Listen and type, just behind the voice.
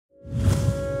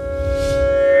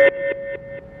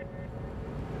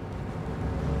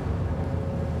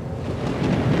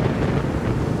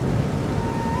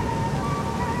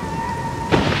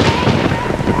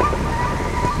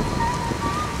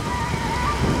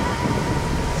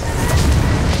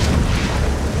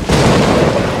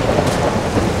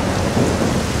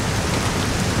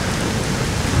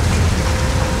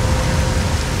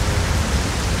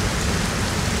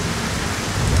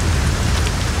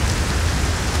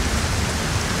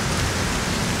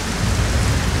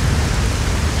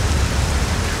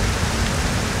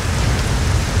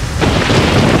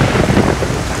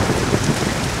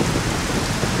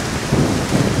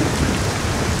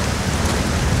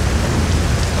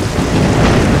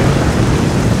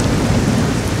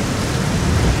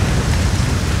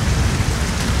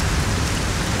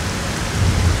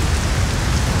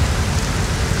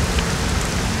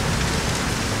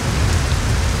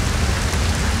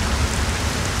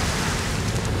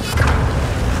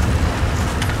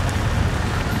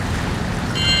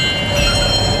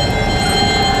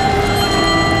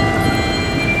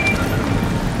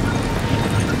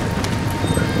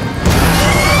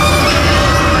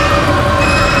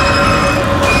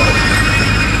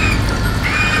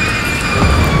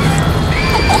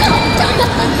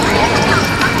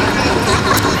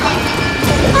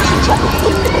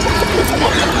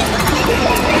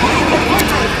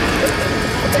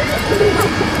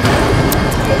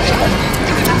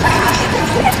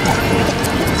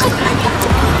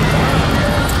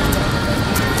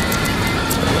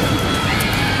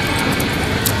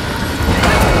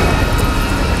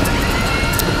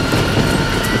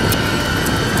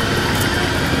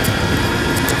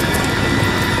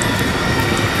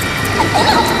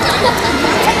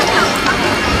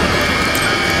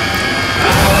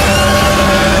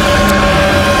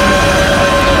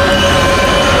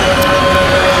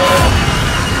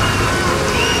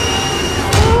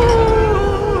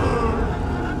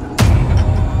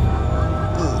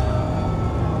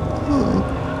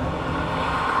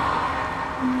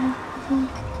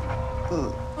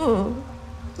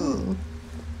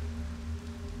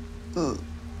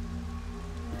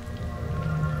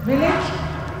Melek.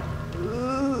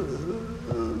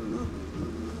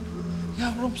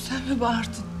 Yavrum sen mi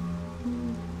bağırdın?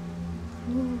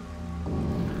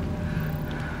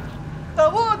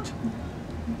 Davut.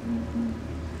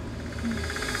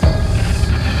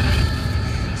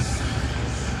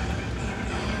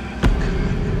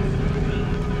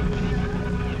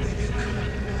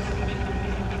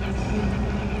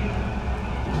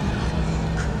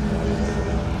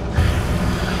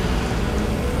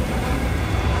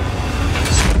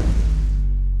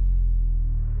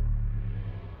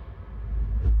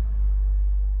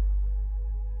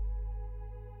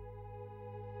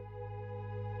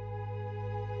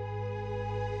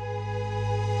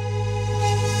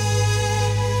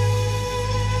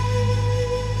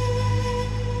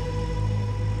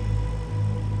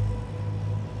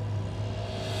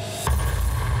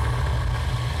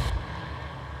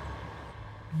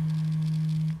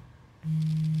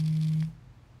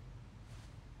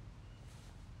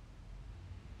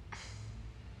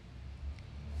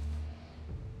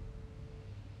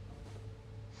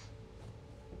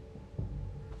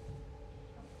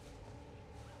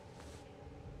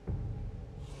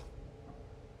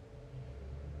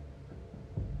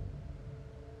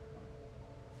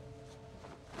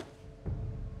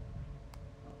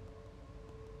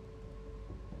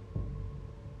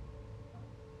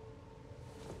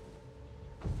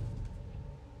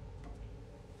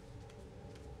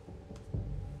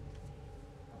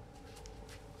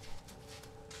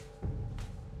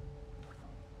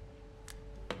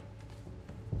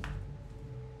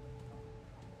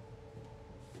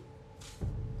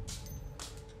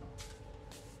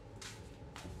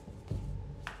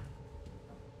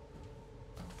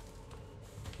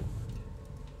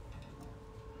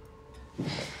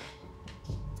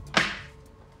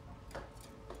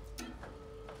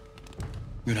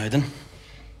 Günaydın.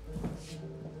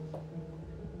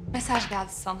 Mesaj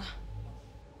geldi sana.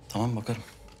 Tamam, bakarım.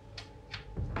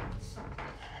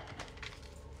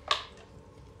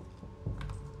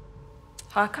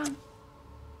 Hakan.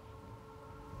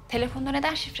 Telefonda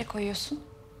neden şifre koyuyorsun?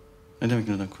 Ne demek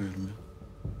neden koyuyorum ya?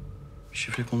 Bir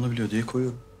şifre konulabiliyor diye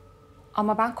koyuyorum.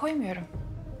 Ama ben koymuyorum.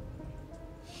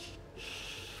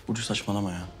 Burcu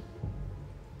saçmalama ya.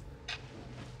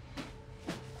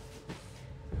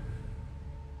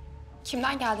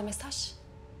 Kimden geldi mesaj?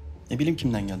 Ne bileyim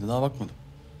kimden geldi, daha bakmadım.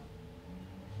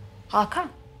 Hakan.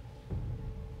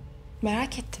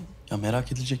 Merak ettim. Ya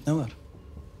merak edilecek ne var?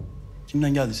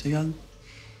 Kimden geldiyse geldi.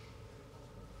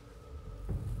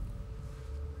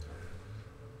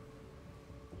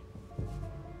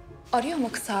 Arıyor mu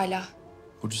kız hala?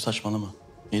 Burcu saçmalama.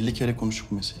 50 kere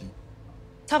konuştuk bu meseleyi.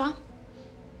 Tamam.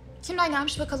 Kimden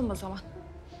gelmiş bakalım o zaman.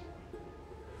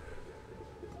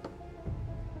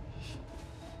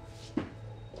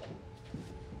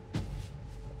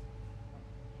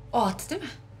 O attı değil mi?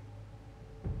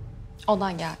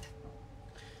 Ondan geldi.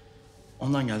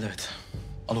 Ondan geldi, evet.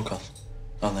 Al o kal.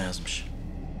 Allah yazmış.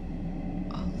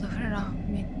 Allah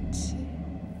rahmeti.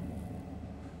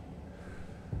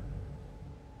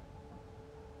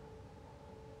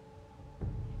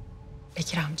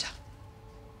 Bekir amca.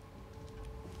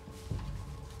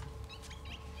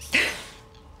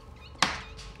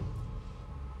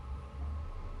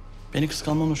 Beni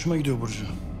kıskanman hoşuma gidiyor Burcu.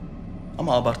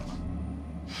 Ama abartma.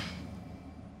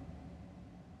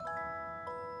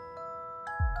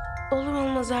 Olur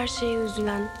olmaz her şeye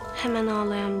üzülen, hemen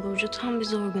ağlayan Burcu tam bir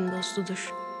zor gün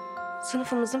dostudur.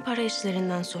 Sınıfımızın para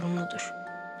işlerinden sorumludur.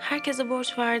 Herkese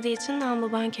borç verdiği için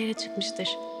namı bankere çıkmıştır.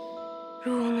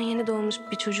 Ruhunu yeni doğmuş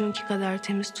bir çocuğunki kadar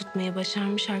temiz tutmayı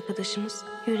başarmış arkadaşımız,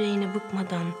 yüreğini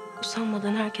bıkmadan,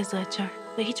 usanmadan herkese açar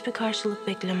ve hiçbir karşılık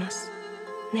beklemez.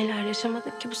 Neler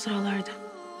yaşamadık ki bu sıralarda.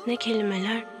 Ne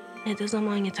kelimeler ne de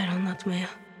zaman yeter anlatmaya.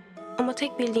 Ama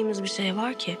tek bildiğimiz bir şey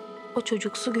var ki, o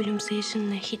çocuksu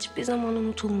gülümseyişinle hiçbir zaman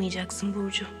unutulmayacaksın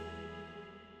Burcu.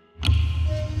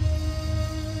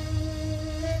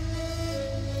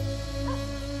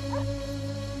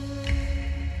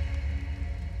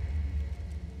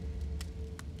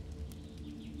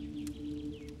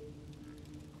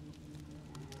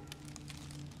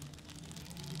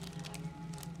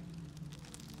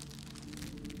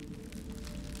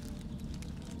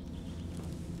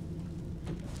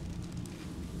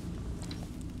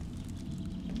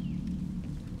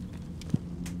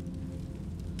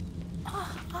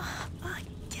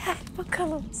 Gel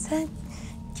bakalım sen.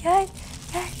 Gel,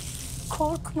 gel.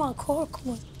 Korkma,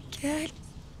 korkma. Gel.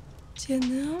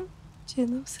 Canım,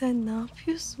 canım sen ne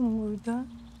yapıyorsun burada?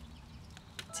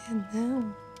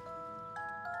 Canım.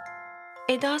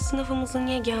 Eda sınıfımızın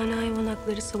yegane hayvan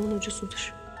hakları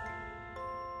savunucusudur.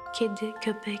 Kedi,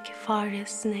 köpek, fare,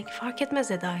 sinek fark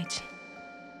etmez Eda için.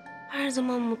 Her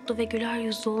zaman mutlu ve güler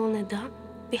yüzlü olan Eda,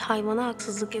 bir hayvana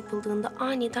haksızlık yapıldığında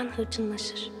aniden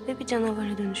hırçınlaşır ve bir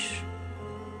canavara dönüşür.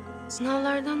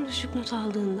 Sınavlardan düşük not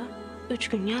aldığında 3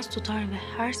 gün yas tutar ve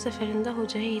her seferinde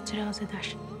hocaya itiraz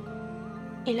eder.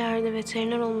 İleride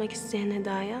veteriner olmak isteyen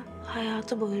Eda'ya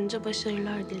hayatı boyunca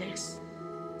başarılar dileriz.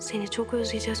 Seni çok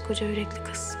özleyeceğiz koca yürekli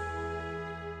kız.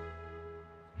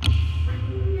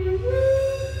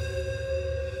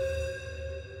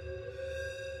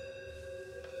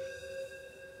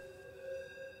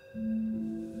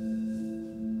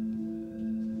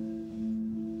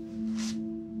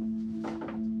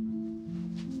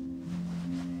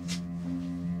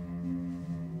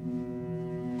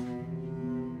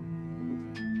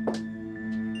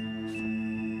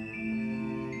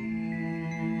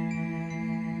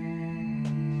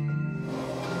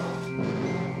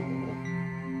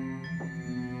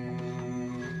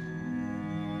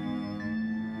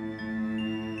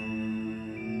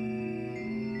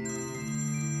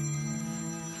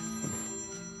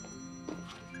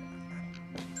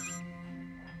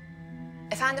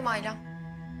 Efendim Ayla.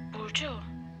 Burcu,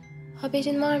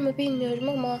 haberin var mı bilmiyorum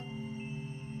ama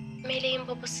Melek'in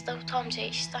babası Davut amcayı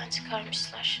işten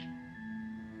çıkarmışlar.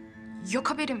 Yok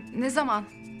haberim. Ne zaman?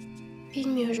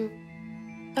 Bilmiyorum.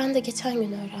 Ben de geçen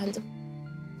gün öğrendim.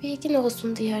 Bilgin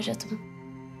olsun diye aradım.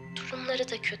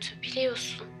 Durumları da kötü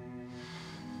biliyorsun.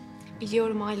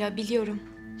 Biliyorum Ayla, biliyorum.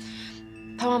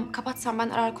 Tamam kapat sen, ben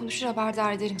arar konuşur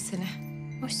haberdar ederim seni.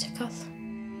 Hoşça kal.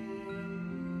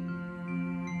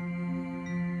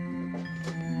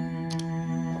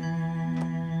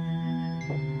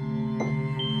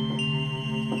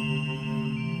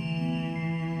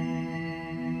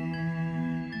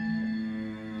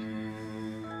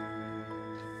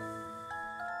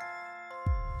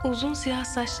 Uzun siyah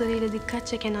saçlarıyla dikkat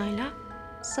çeken Ayla,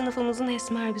 sınıfımızın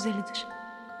esmer güzelidir.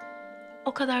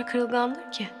 O kadar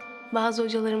kırılgandır ki, bazı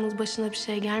hocalarımız başına bir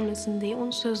şey gelmesin diye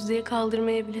onu sözlüğe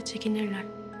kaldırmaya bile çekinirler.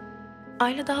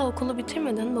 Ayla daha okulu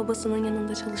bitirmeden babasının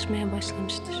yanında çalışmaya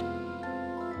başlamıştır.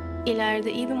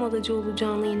 İleride iyi bir modacı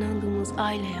olacağına inandığımız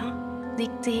Ayla'ya,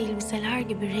 diktiği elbiseler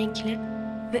gibi renkli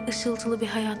ve ışıltılı bir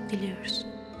hayat diliyoruz.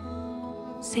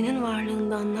 Senin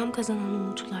varlığında anlam kazanan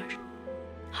umutlar,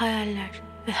 hayaller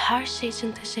ve her şey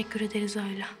için teşekkür ederiz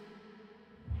Ayla.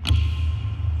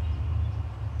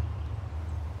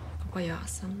 Baba ya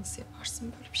sen nasıl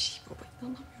yaparsın böyle bir şey baba?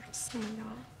 İnanamıyorum sana ya.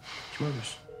 Kim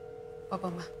arıyorsun?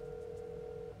 Babama.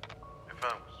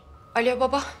 Efendim kızım. Alo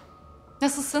baba.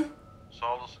 Nasılsın?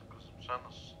 Sağ olasın kızım. Sen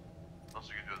nasılsın?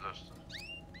 Nasıl gidiyor dersler?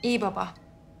 İyi baba.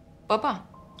 Baba,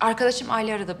 arkadaşım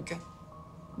Ayla aradı bugün.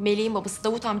 Melek'in babası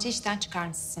Davut amca işten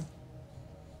çıkarmışsın.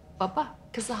 Baba,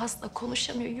 kızı hasta,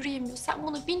 konuşamıyor, yürüyemiyor. Sen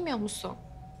bunu bilmiyor musun?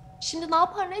 Şimdi ne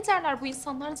yapar, ne ederler bu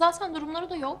insanlar? Zaten durumları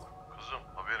da yok. Kızım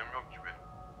haberim yok ki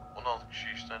benim. 16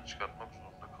 kişiyi işten çıkartmak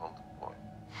zorunda kaldık bu ay.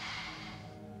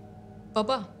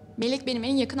 Baba, Melek benim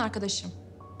en yakın arkadaşım.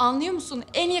 Anlıyor musun?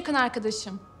 En yakın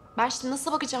arkadaşım. Ben şimdi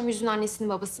nasıl bakacağım yüzün annesinin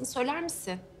babasını söyler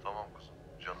misin? Tamam kızım.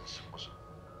 Canını sıkmasın.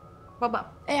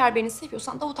 Baba, eğer beni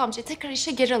seviyorsan Davut amcayı tekrar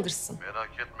işe geri alırsın.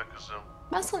 Merak etme kızım.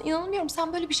 Ben sana inanamıyorum.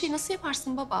 Sen böyle bir şey nasıl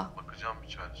yaparsın baba? Bakacağım bir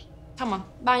çaresine. Tamam,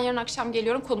 ben yarın akşam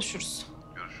geliyorum, konuşuruz.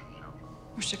 Görüşürüz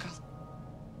yavrum. Hoşça kal.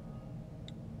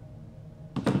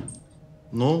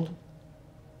 Ne oldu?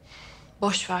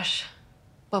 Boş ver.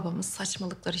 Babamız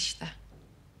saçmalıklar işte.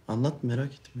 Anlat,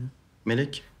 merak ettim ya.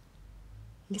 Melek.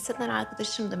 Liseden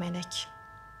arkadaşımdı Melek.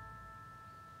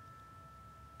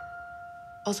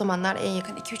 O zamanlar en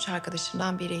yakın 2-3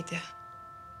 arkadaşımdan biriydi.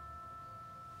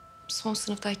 Son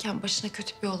sınıftayken başına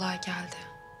kötü bir olay geldi.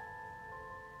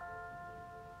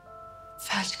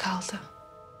 Felç kaldı.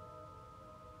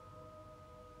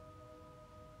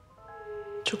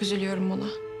 Çok üzülüyorum buna.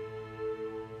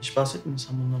 Hiç bahsetmedin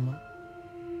sen bundan bana.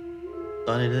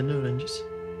 Daha nelerini öğreneceğiz?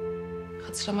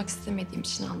 Hatırlamak istemediğim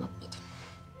için anlatmadım.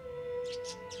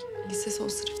 Lise son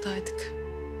sınıftaydık.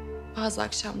 Bazı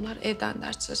akşamlar evden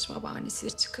ders çalışma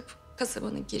bahanesiyle çıkıp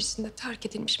kasabanın girişinde terk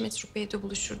edilmiş metruk bir evde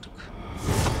buluşurduk.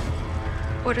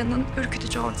 Oranın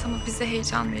ürkütücü ortamı bize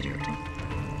heyecan veriyordu.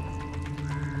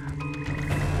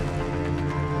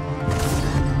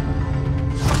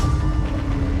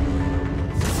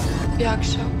 Bir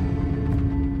akşam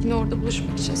yine orada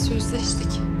buluşmak için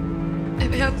sözleştik.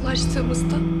 Eve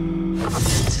yaklaştığımızda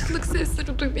çığlık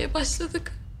sesleri duymaya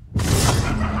başladık.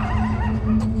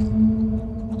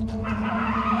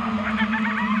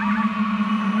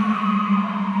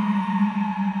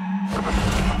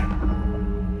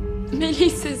 Melek'in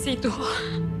sesiydi o.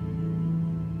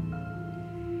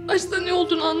 Başta ne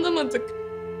olduğunu anlamadık.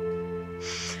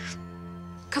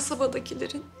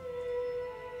 Kasabadakilerin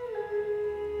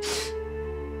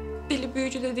vardı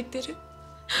büyücü dedikleri.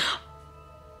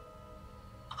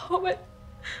 Haber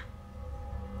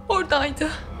oradaydı.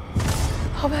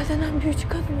 Haber denen büyücü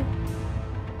kadını.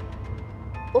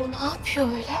 O ne yapıyor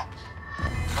öyle?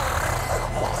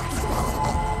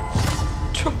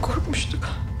 Çok korkmuştuk.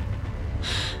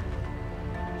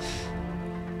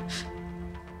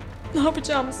 Ne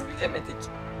yapacağımızı bilemedik.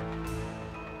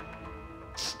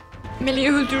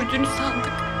 Melek'i öldürdüğünü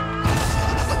sandık.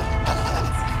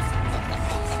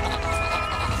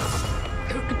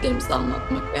 Gördüklerimizi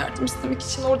anlatmak ve yardım istemek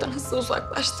için oradan hızlı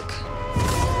uzaklaştık.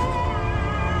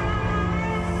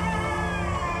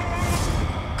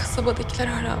 Kasabadakiler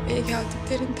harabeye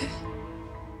geldiklerinde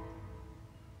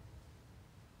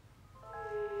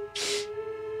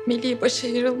Melek'i başa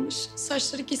yarılmış,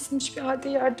 saçları kesilmiş bir halde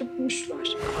yerde bulmuşlar.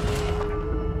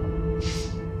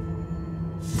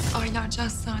 Aylarca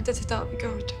hastanede tedavi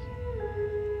gördü.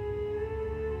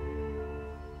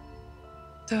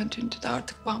 Döndüğünde de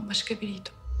artık bambaşka biriydi.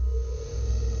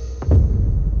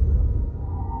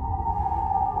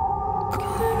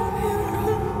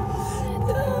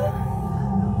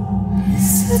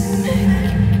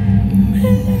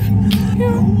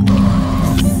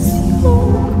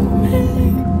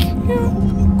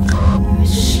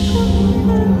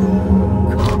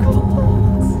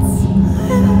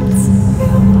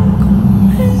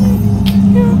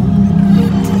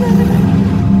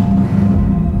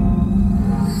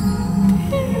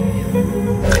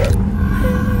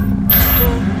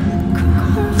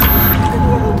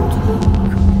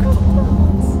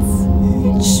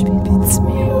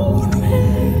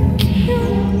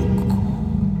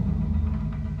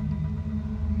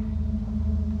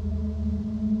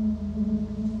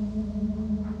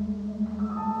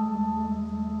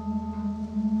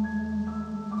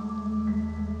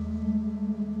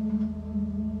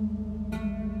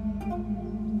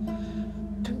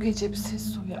 Gece bir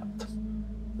sesle uyandım.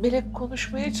 Melek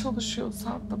konuşmaya çalışıyor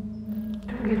sandım.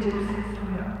 Dün gece bir sesle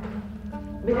uyandım.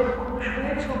 Melek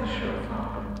konuşmaya çalışıyor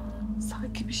sandım.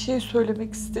 Sanki bir şey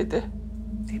söylemek istedi.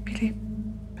 Ne bileyim.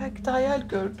 Belki de hayal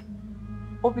gördüm.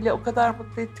 O bile o kadar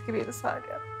mutlu etti ki beni Salih.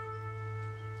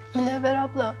 Münevver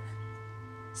abla,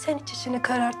 sen hiç içini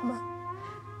karartma.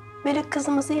 Melek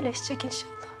kızımız iyileşecek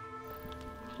inşallah.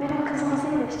 Melek kızımız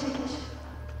iyileşecek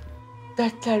inşallah.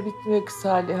 Dertler bitmiyor ki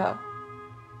Saliha.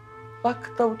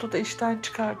 Bak Davut'u da işten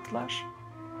çıkardılar.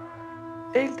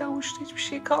 Elde avuçta hiçbir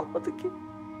şey kalmadı ki.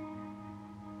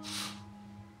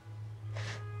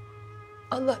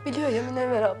 Allah biliyor ya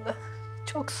Münevver abla.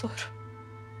 Çok zor.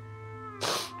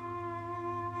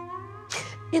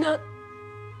 İnan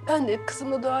ben de hep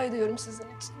kızımla dua ediyorum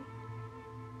sizin için.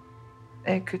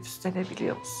 En kötüsü de ne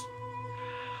biliyor musun?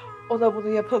 Ona bunu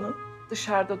yapanın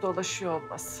dışarıda dolaşıyor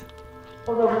olması.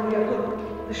 Ona bunu yapanın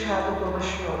dışarıda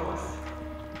dolaşıyor olması.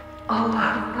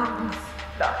 Allah'ım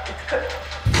lanet kadın.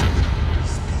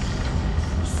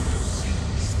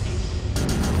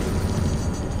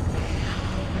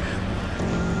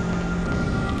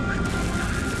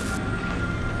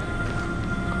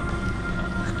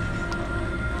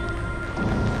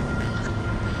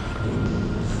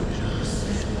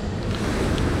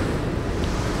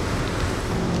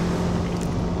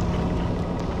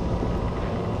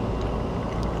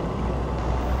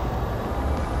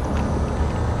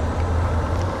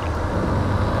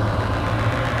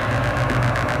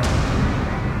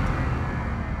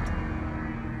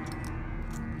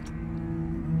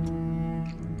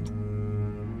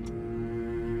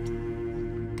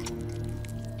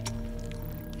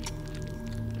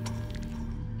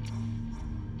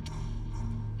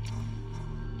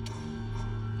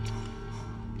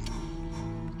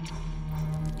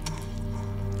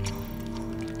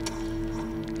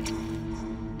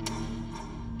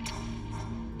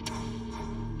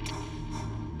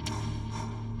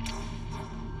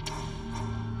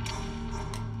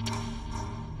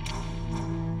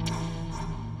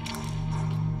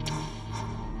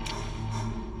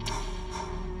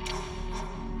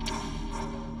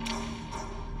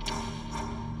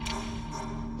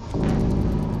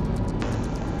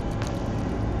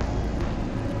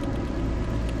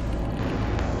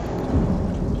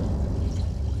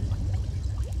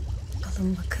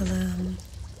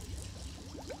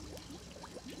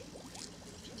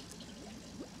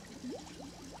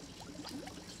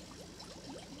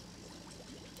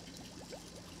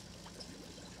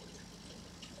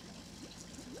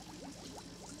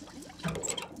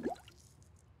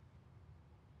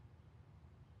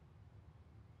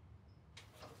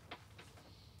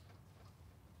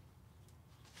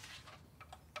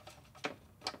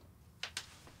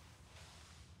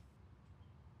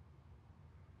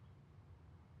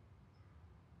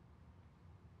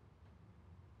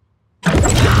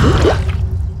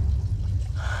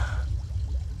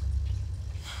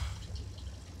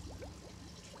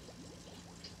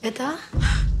 Eda.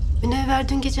 Münevver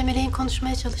dün gece Melek'in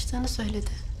konuşmaya çalıştığını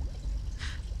söyledi.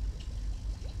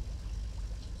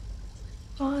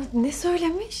 Ne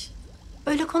söylemiş?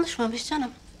 Öyle konuşmamış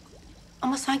canım.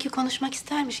 Ama sanki konuşmak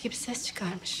istermiş gibi ses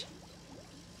çıkarmış.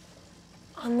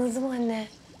 Anladım anne.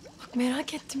 Bak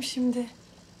merak ettim şimdi.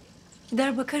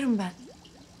 Gider bakarım ben.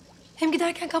 Hem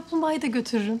giderken kaplumbağayı da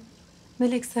götürürüm.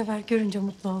 Melek sever, görünce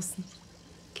mutlu olsun.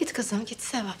 Git kızım, git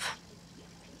sevap.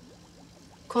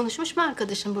 Konuşmuş mu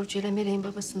arkadaşın Burcu ile Melek'in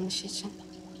babasının işi için?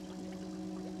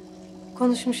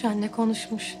 Konuşmuş anne,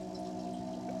 konuşmuş.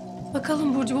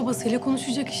 Bakalım Burcu babasıyla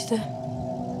konuşacak işte.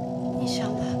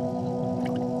 İnşallah.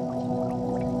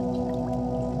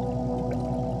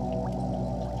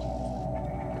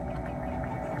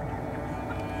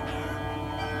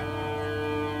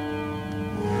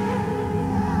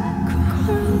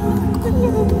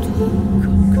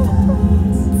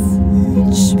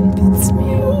 Hiç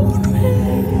bitmiyor.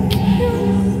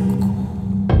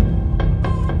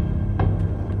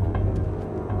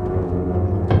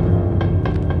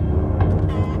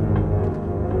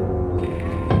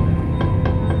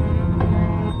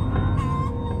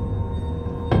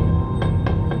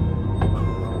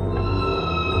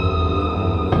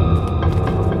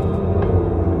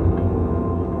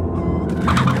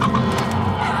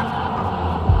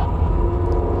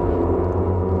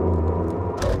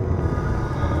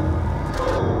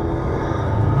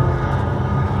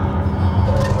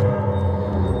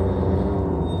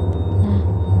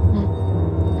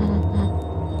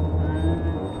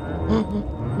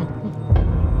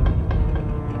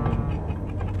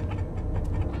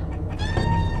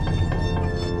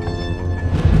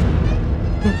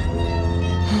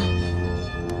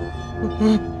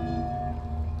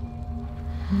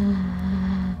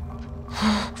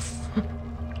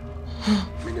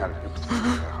 من الحفظ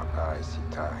والخبائث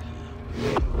تاهي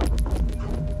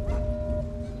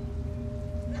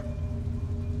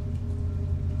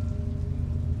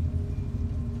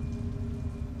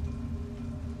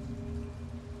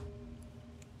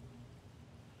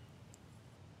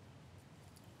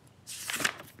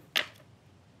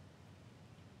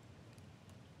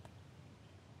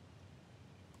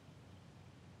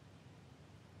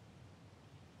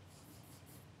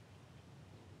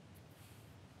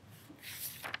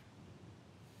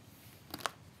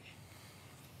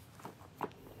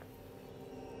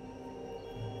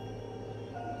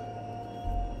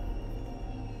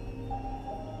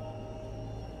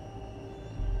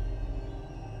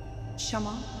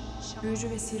Şaman, büyücü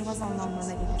ve sihirbaz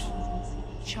anlamlarına gelir.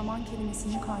 Şaman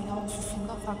kelimesinin kaynağı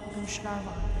hususunda farklı görüşler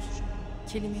vardır.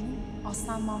 Kelimenin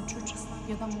aslen Mançurca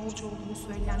ya da Moğolca olduğunu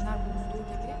söyleyenler bulunduğu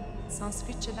gibi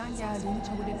Sanskritçeden geldiğini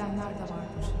kabul edenler de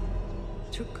vardır.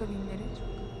 Türk kavimleri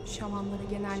şamanları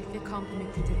genellikle kamp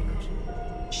emeklidirler.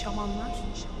 Şamanlar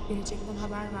gelecekten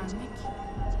haber vermek,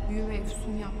 büyü ve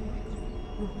efsun yapmak,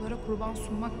 ruhlara kurban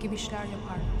sunmak gibi işler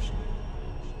yaparlar.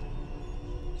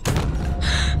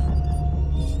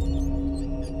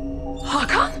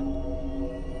 Hakan!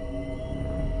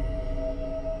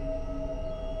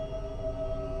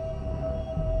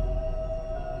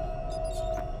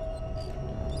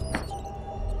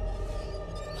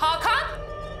 Hakan!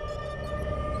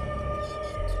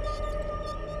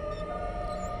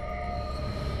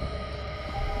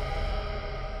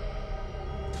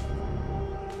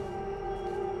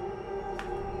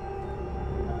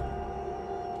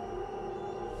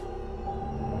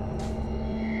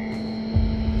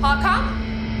 Hakan!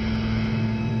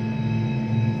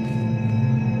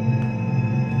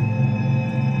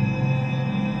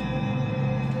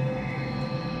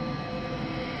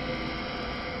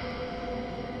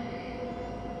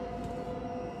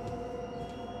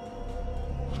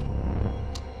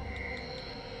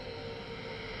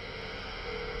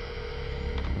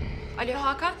 Alo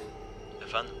Hakan,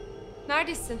 Efendim?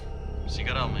 neredesin?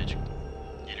 Sigara almaya çıktım.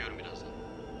 Geliyorum birazdan.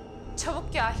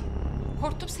 Çabuk gel.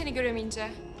 Korktum seni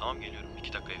göremeyince. Tamam geliyorum.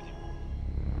 2 dakika evdeyim.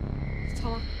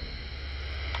 Tamam.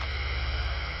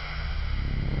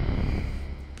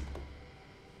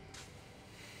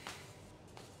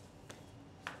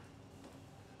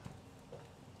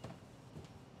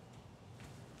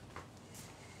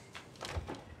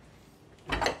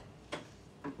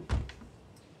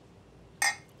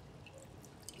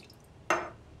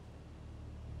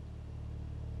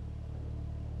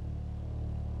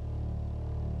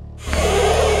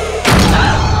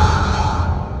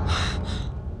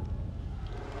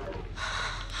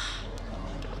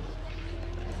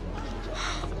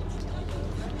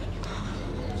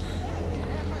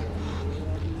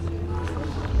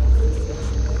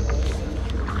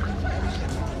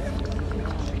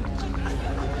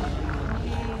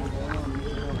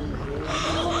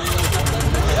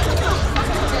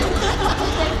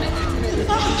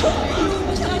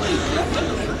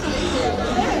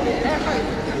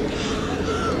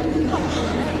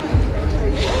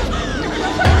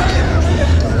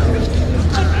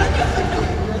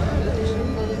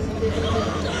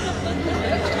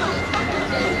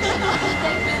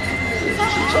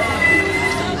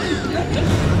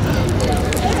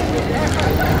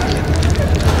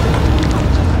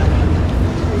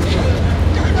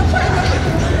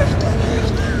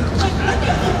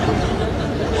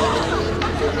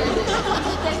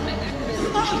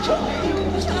 Burcu!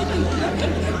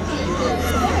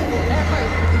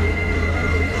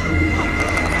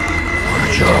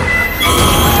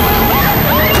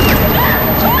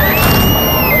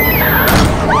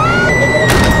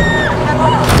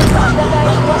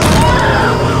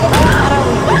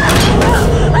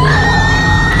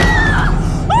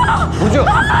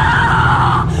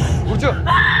 Burcu!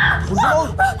 Burcu ne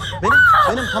oldu?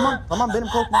 Benim tamam benim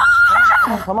korkma.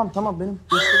 Tamam benim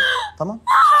geçti. Tamam.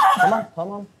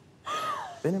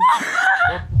 Benim.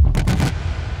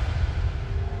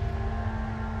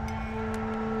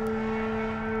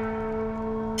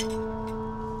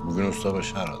 Bugün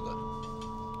ustabaşı aradı.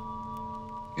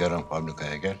 Yarın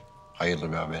fabrikaya gel,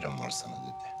 hayırlı bir haberim var sana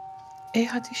dedi.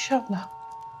 Hadi inşallah.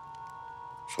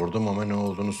 Sordum ama ne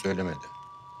olduğunu söylemedi.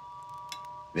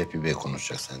 Vehbi Bey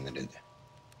konuşacak seninle dedi.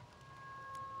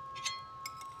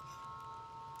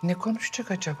 Ne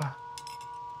konuşacak acaba?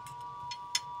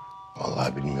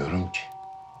 Vallahi bilmiyorum ki.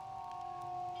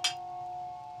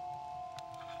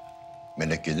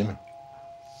 Melek yedi mi?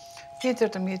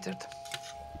 Yedirdim.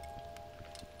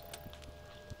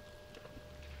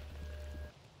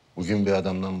 Bugün bir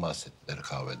adamdan bahsettiler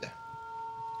kahvede.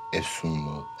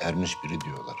 Efsunlu, ermiş biri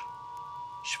diyorlar.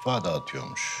 Şifa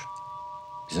dağıtıyormuş.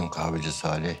 Bizim kahveci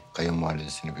Salih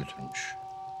kayınvalidesini götürmüş.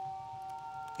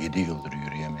 7 yıldır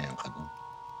yürüyemeyen kadın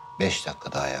 5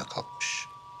 dakikada ayağa kalkmış.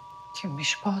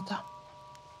 Kimmiş bu adam?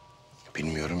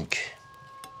 Bilmiyorum ki.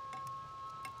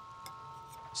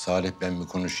 Salih ben bir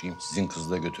konuşayım, sizin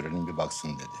kızla götürelim bir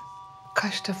baksın dedi.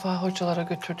 Kaç defa hocalara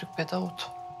götürdük be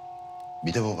Davut.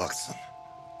 Bir de bu baksın.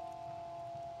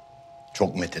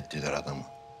 Çok methettiler adamı.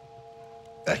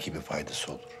 Belki bir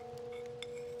faydası olur.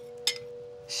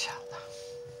 İnşallah.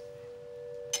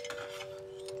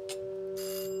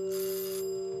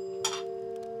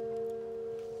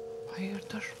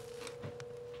 Hayırdır?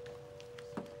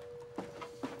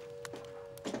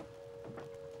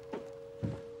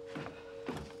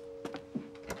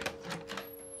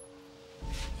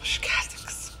 Hoş geldin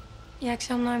kızım. İyi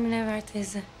akşamlar Münevver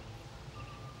teyze.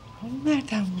 Onu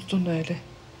nereden buldun öyle?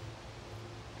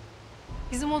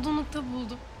 Bizim odunlukta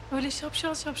buldum. Öyle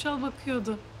şapşal şapşal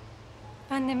bakıyordu.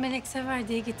 Ben de Melek sever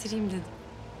diye getireyim dedim.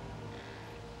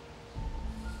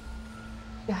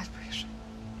 Gel buyur.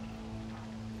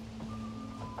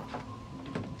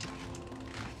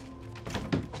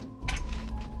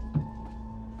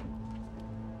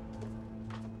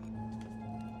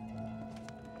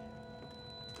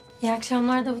 İyi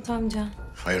akşamlar Davut amca.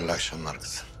 Hayırlı akşamlar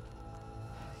kızım.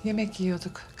 Yemek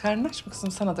yiyorduk. Karnın aç mı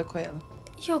kızım? Sana da koyalım.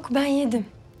 Yok ben yedim.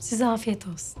 Size afiyet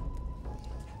olsun.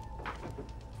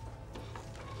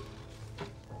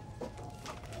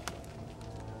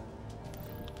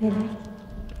 Melek.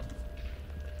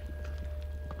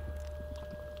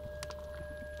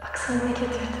 Bak sana ne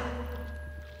getirdim.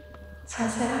 Sen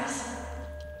seversin.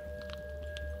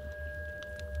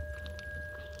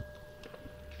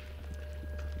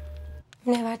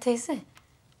 Münevver teyze,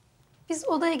 biz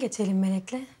odaya geçelim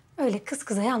Melek'le. Öyle kız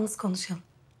kıza yalnız konuşalım.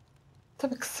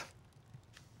 Tabii kızım.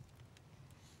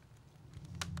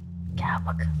 Gel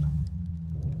bakalım.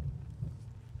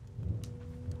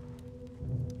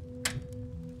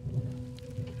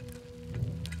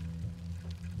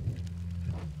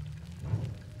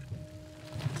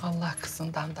 Allah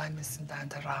kızından da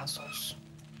annesinden de razı olsun.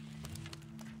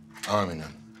 Amin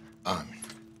hanım, amin.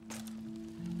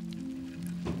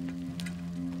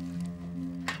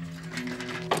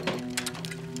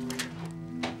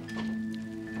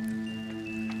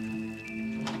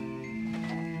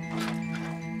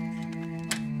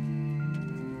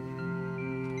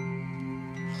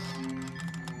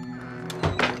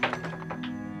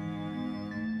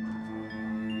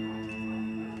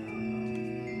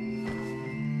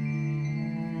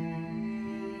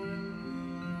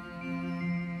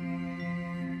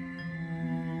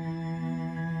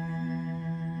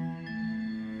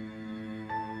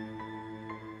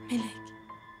 Melek.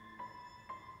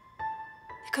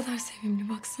 Ne kadar sevimli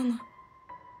baksana.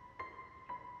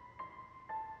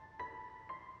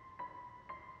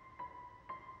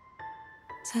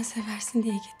 Sen seversin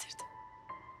diye getirdim.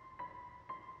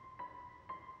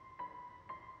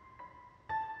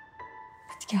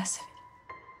 Hadi gel sevelim.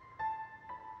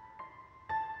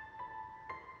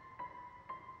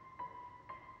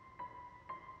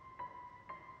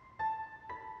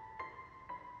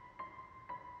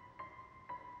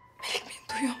 Melek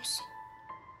beni duyuyor musun?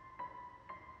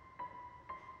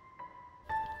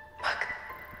 Bak.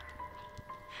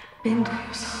 Beni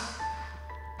duyuyorsan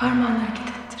parmağını hareket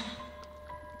ettir.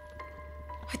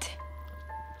 Hadi.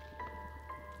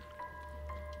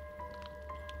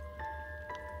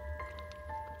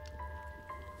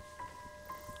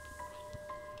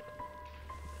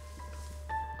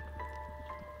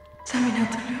 Sen beni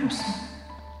hatırlıyor musun?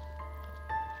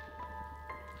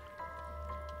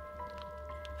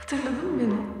 Hatırladın mı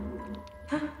beni?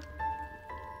 Ha?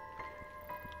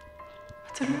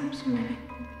 Hatırlıyor musun beni?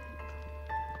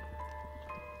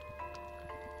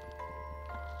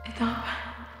 Eda ben.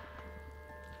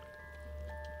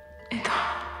 Eda.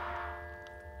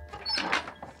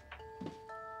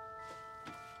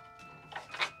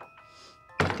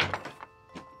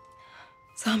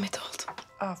 Zahmet oldu.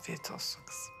 Afiyet olsun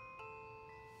kızım.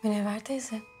 Münevver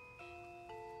teyze.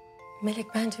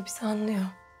 Melek bence bizi anlıyor.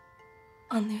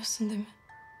 Anlıyorsun değil mi?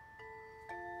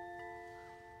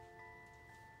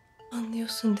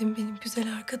 Anlıyorsun değil mi benim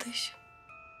güzel arkadaşım?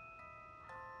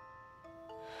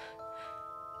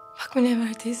 Bak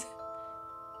Münevver teyze.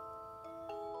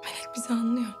 Melek bizi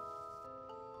anlıyor.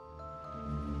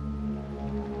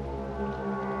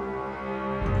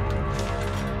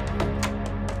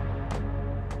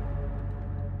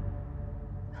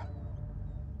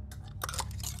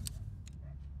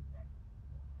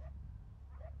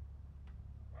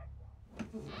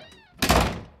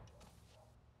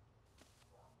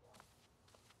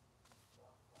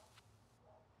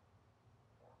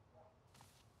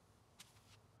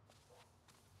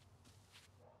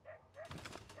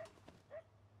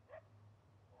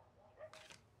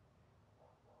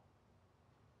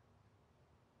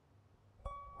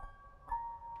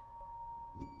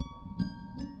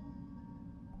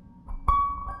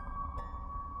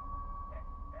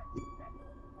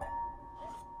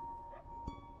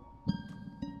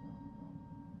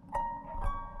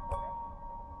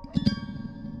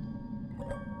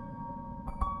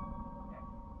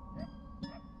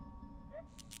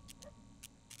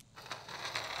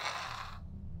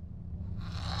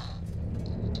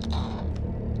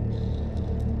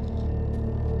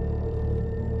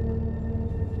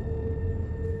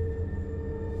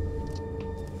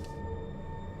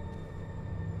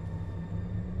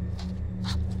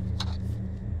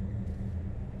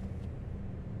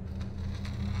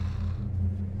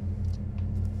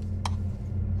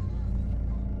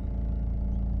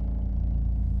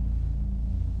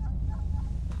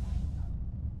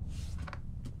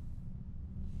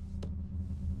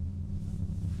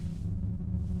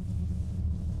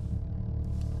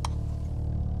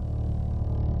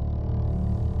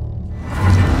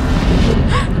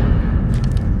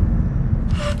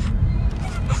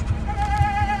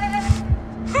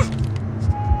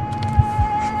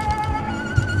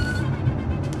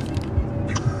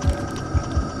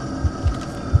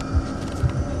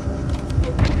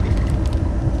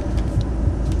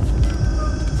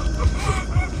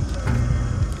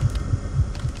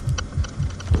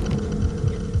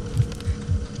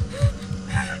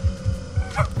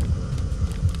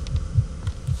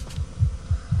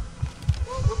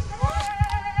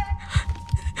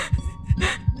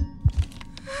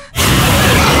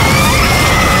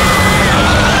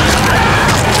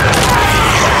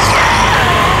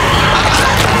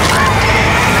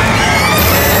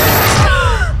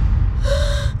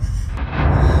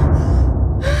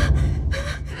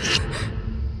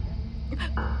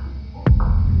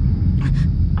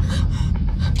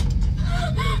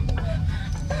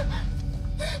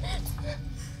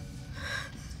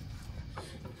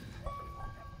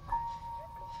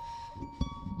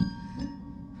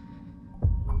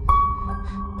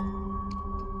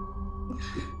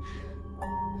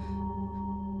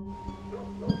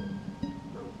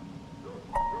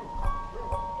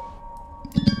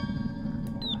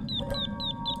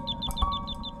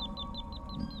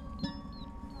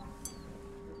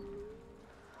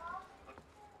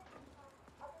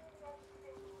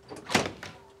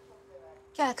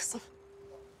 Gel kızım.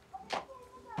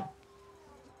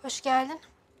 Hoş geldin.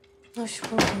 Hoş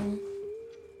buldum.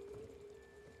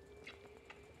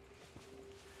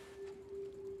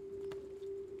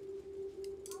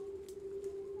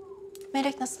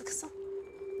 Melek nasıl kızım?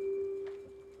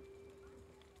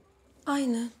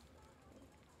 Aynı.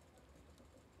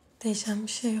 Değişen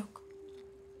bir şey yok.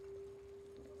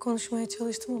 Konuşmaya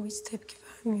çalıştım ama hiç tepki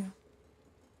vermiyor.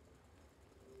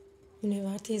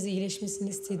 Münevver teyze iyileşmesini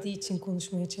istediği için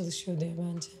konuşmaya çalışıyor diye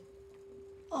bence.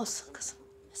 Olsun kızım.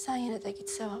 Sen yine de git,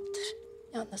 sevaptır.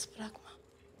 Yalnız bırakma.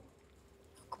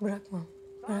 Yok bırakmam.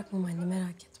 Bırakmam anne,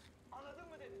 merak etme.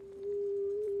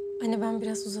 Anne ben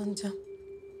biraz uzanacağım.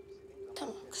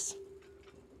 Tamam kızım.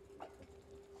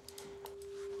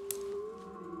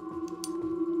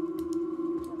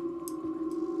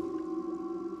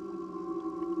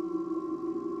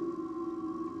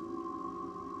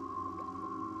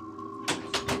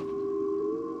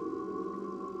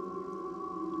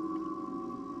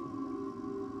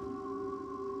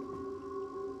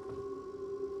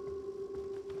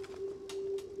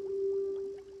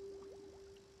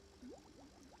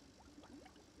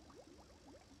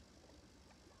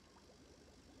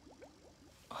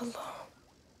 Allah'ım.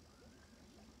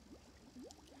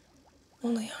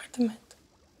 Ona yardım et.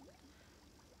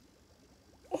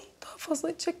 Onu daha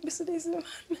fazla çekmesine izin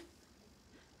verme.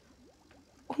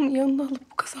 Onu yanına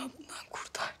alıp bu gazabından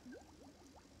kurtar.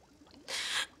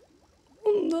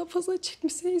 Onu daha fazla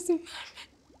çekmesine izin verme.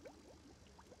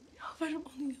 Yalvarırım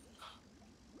onu yanına al.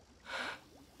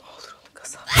 Ne olur onu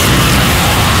gazap.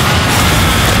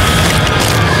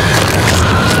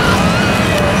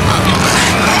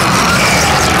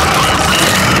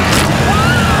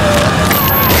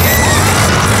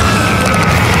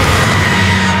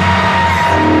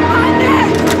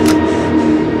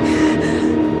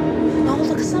 Ne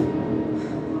oldu kızım?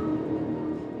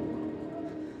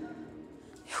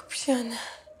 Yok bir şey anne.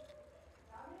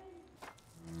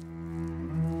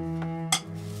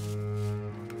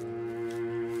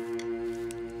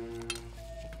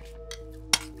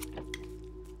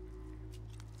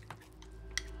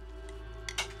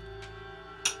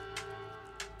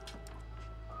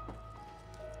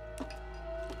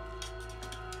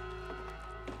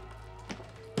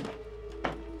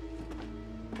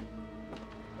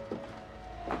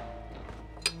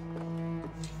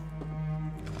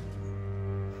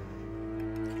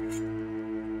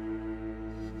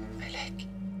 Melek,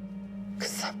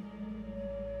 kızım.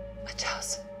 Aç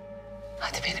ağzını.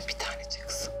 Hadi benim bir tanecik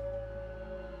kızım.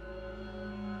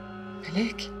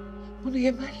 Melek, bunu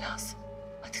yemen lazım.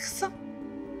 Hadi kızım.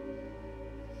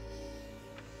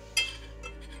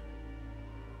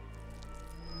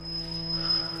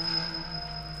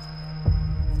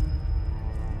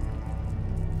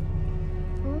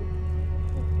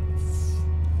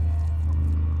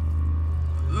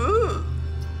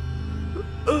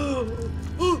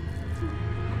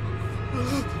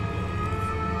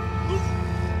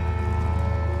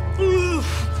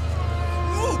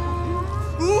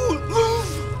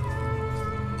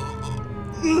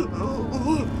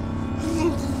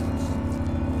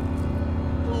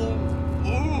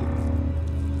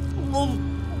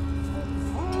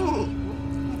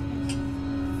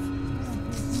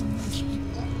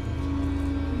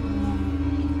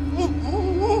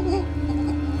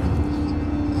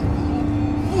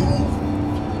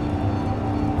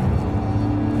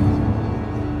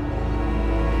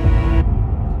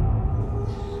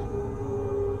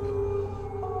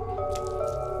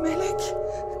 Melek,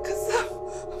 kızım.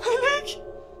 Melek.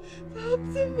 Ne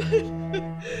yaptım ben?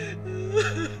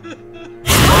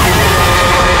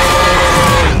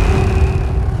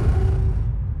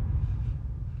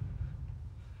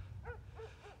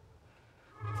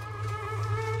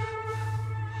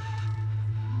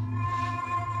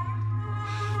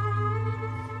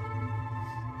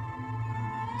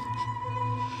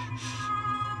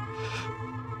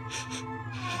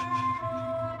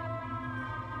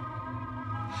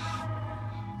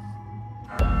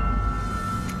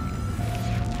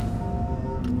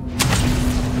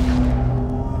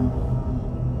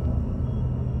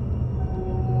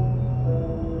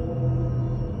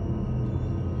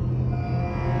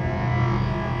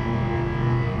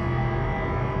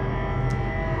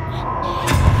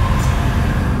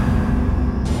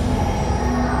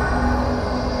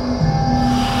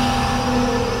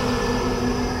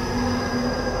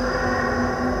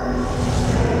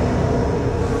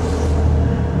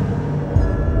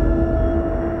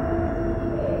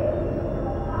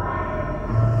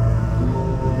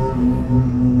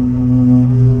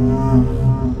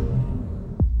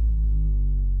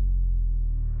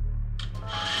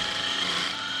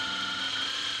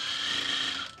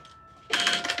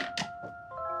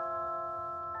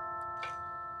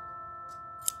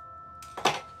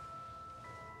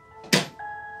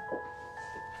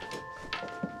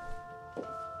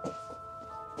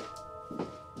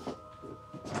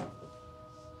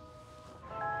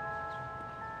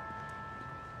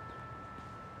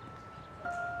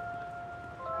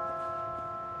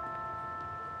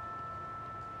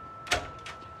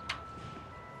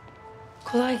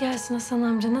 Kolay gelsin Hasan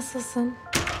amca. Nasılsın?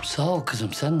 Sağ ol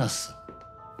kızım, sen nasılsın?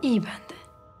 İyi ben de.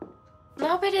 Ne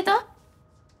haber Eda?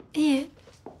 İyi.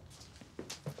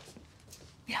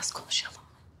 Biraz konuşalım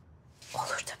mı?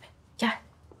 Olur tabii. Gel.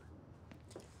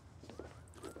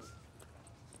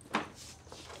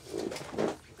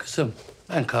 Kızım,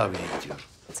 ben kahveye gidiyorum.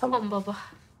 Tamam baba.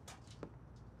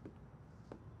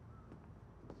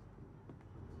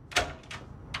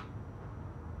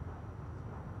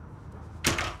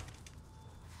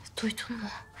 Duydun mu?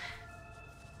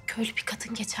 Köylü bir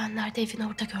kadın geçenlerde evini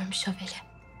orada görmüş Havel'i.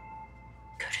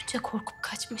 Görünce korkup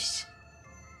kaçmış.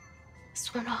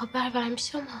 Sonra haber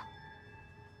vermiş ama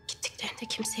gittiklerinde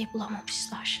kimseyi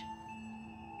bulamamışlar.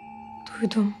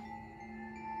 Duydum.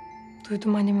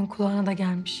 Duydum, annemin kulağına da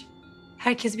gelmiş.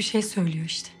 Herkes bir şey söylüyor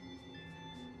işte.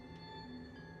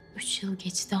 3 yıl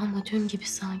geçti ama dün gibi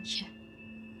sanki.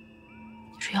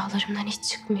 Rüyalarımdan hiç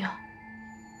çıkmıyor.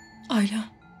 Ayla.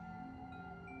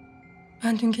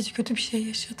 Ben dün gece kötü bir şey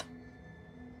yaşadım.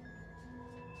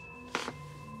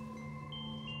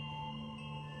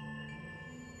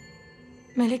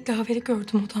 Melek'le Havel'i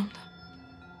gördüm odamda.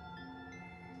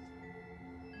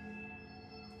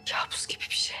 Kabus gibi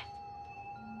bir şey.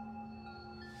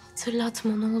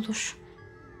 Hatırlatma ne olur.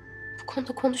 Bu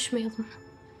konuda konuşmayalım.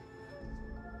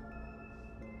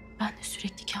 Ben de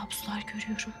sürekli kabuslar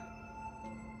görüyorum.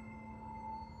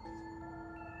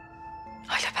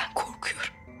 Ayla ben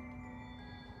korkuyorum.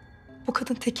 Bu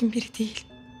kadın tekin biri değil.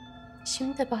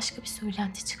 Şimdi de başka bir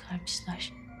söylenti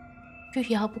çıkarmışlar.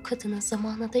 Güya bu kadının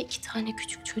zamanında 2 tane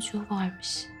küçük çocuğu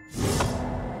varmış.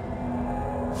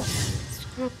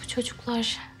 Sonra bu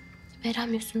çocuklar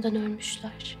verem yüzünden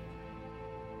ölmüşler.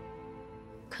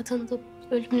 Kadın da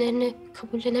ölümlerini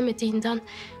kabullenemediğinden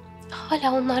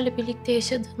hala onlarla birlikte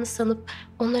yaşadığını sanıp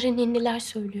onlara ninniler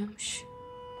söylüyormuş.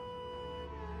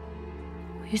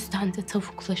 O yüzden de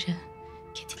tavukları,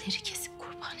 kedileri kesip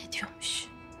kurban ediyormuş.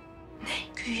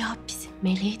 Ne? Güya bizim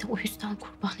Meleği de o yüzden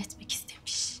kurban etmek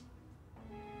istemiş.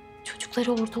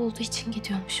 Çocukları orada olduğu için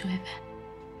gidiyormuş o eve.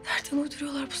 Nereden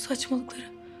uyduruyorlar bu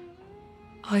saçmalıkları?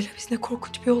 Ayla biz ne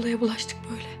korkunç bir olaya bulaştık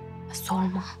böyle.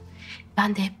 Sorma.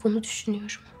 Ben de hep bunu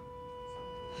düşünüyorum.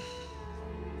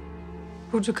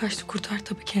 Burcu kaçtı kurtar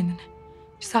tabii kendini.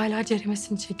 Biz hala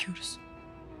ceremesini çekiyoruz.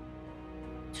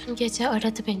 Dün gece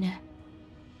aradı beni.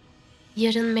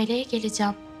 Yarın Meleğe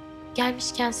geleceğim.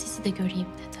 Gelmişken sizi de göreyim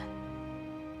dedi.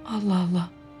 Allah Allah.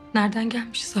 Nereden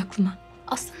gelmişiz aklına?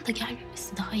 Aslında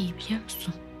gelmemesi daha iyi biliyor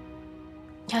musun?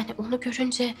 Yani onu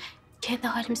görünce kendi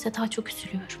halimize daha çok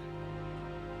üzülüyorum.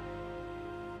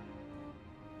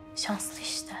 Şanslı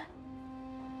işte.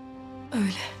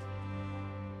 Öyle.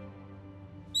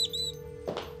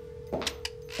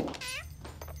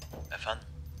 Efendim?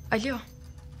 Alo.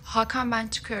 Hakan ben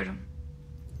çıkıyorum.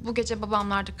 Bu gece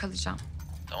babamlarda kalacağım.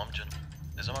 Tamam canım.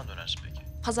 Ne zaman dönersin peki?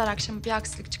 Pazar akşamı bir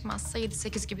aksilik çıkmazsa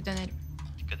 7-8 gibi dönerim.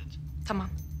 Dikkat et. Tamam.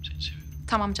 Seni seviyorum.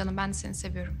 Tamam canım ben de seni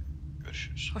seviyorum.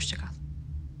 Görüşürüz. Hoşça kal.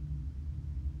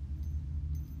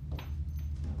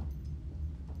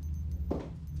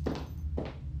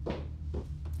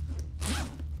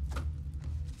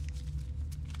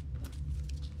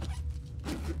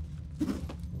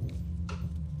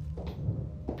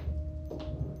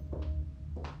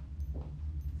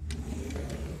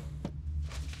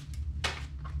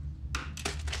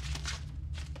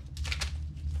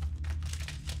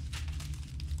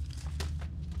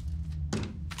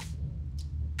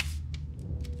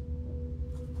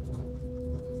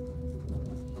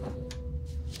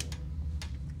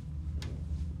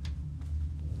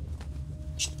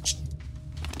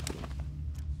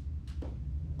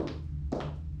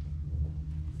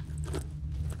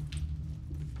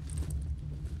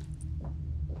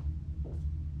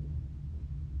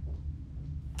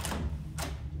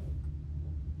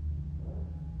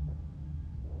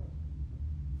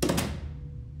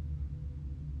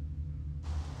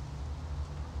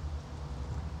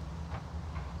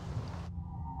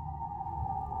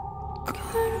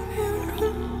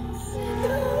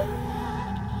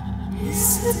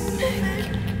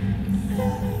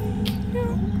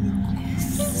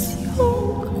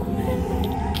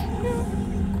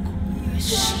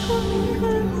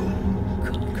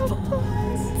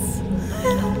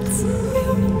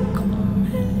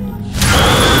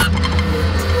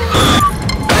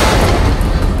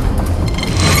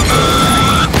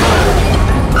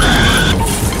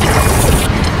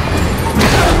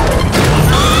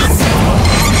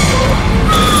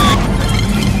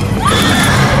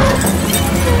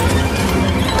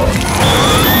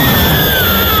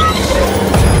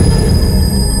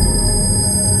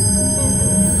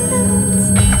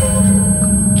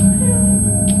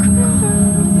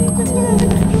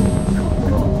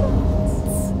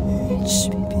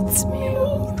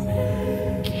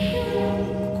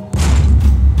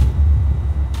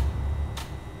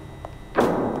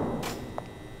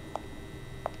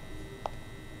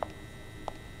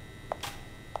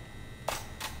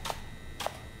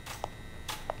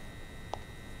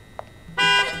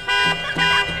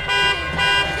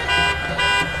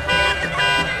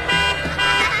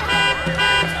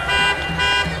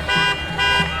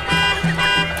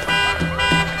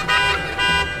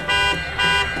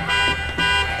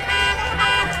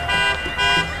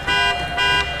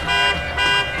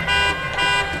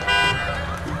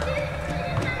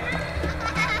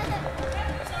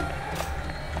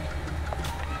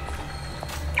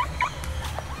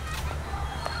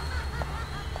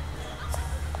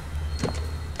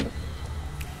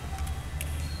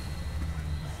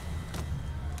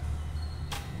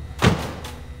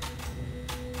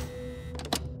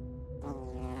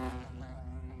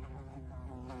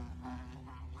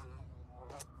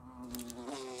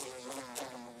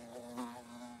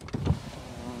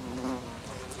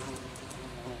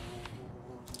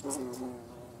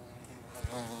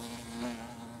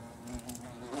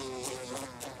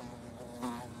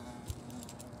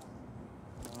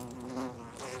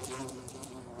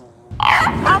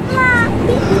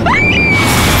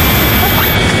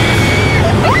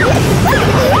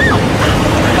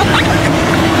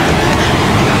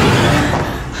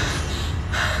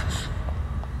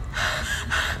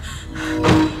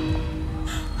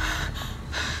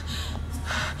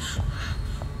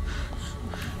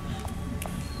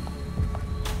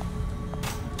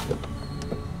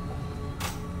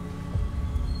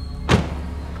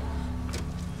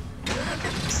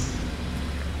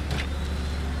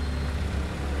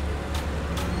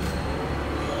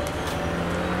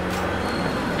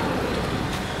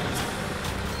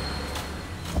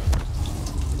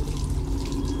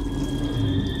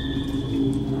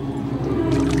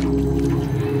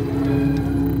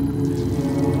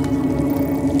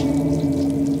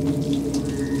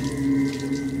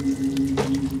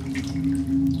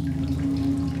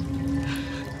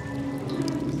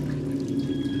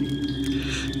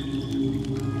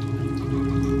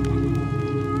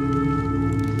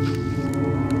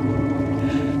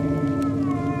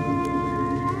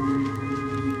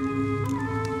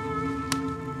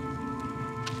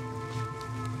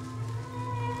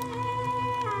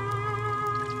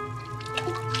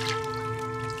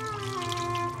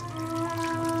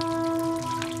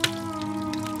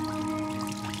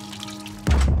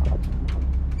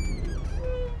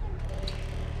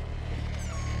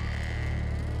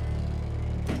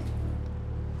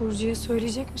 Burcu'ya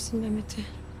söyleyecek misin Mehmet'i?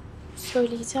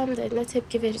 Söyleyeceğim de ne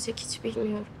tepki verecek hiç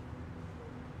bilmiyorum.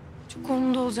 Çok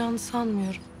umurunda olacağını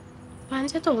sanmıyorum.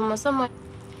 Bence de olmaz ama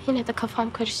yine de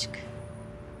kafam karışık.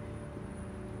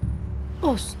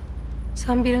 Olsun.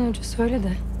 Sen bir an önce söyle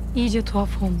de iyice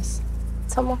tuhaf olmasın.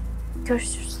 Tamam.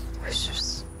 Görüşürüz.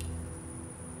 Görüşürüz.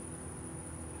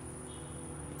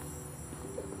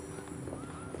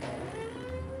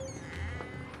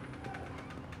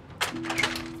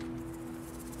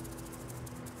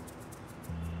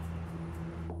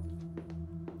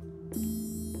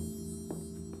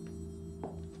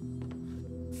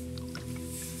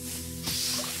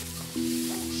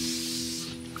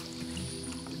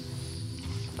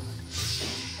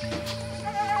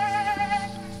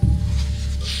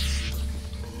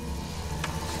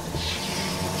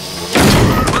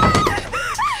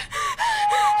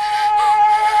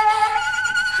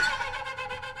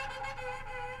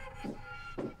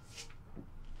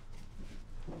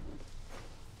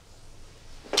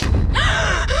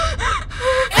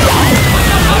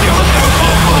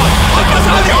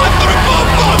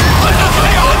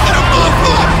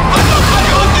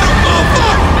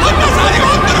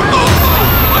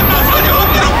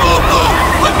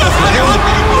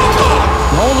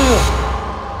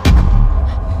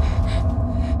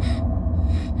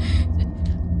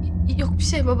 Yok bir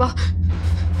şey baba.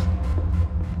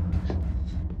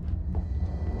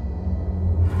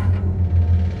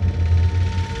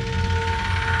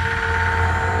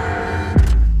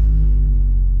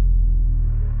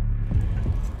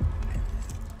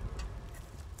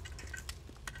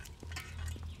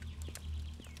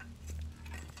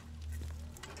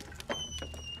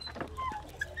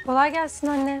 Kolay gelsin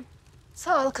anne.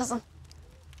 Sağ ol kızım.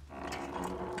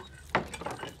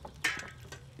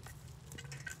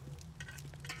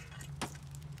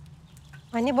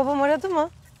 Anne babam aradı mı?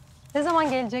 Ne zaman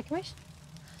gelecekmiş?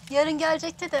 Yarın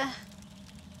gelecekti de.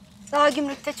 Daha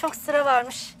gümrükte çok sıra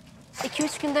varmış.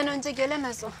 2-3 günden önce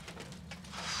gelemez o.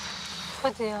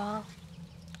 Hadi ya.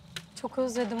 Çok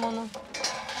özledim onu.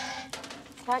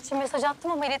 Gerçi mesaj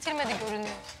attım ama iletilmedi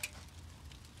görünüyor.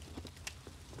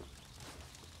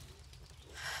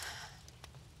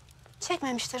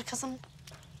 Çekmemiştir kızım.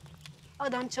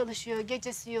 Adam çalışıyor,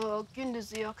 gecesi yok,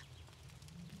 gündüzü yok.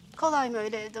 Kolay mı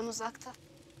öyle evden uzakta?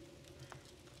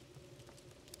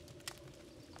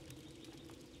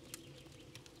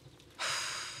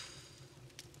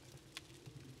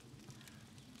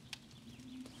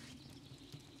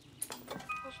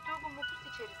 Kustuğu bu mukus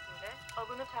içerisinde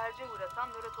avını felce uğratan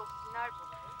nörotoksinler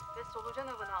bulunur ve solucan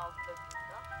avını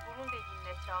algıladığında burun deliğinin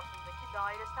etrafındaki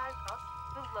dairesel kas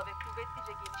hızla ve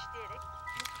kuvvetlice genişleyerek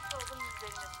mukusu avın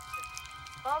üzerine sıçrar.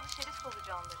 Bazı şerif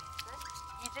solucanları ise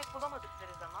yiyecek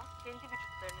bulamadıkları zaman kendi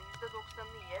vücutlarının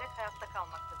 %90'ını yiyerek hayatta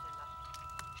kalmaktadırlar.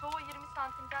 Çoğu 20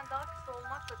 santimden daha kısa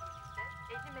olmakla birlikte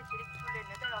 50 metrelik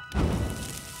türlerine de rastlanır.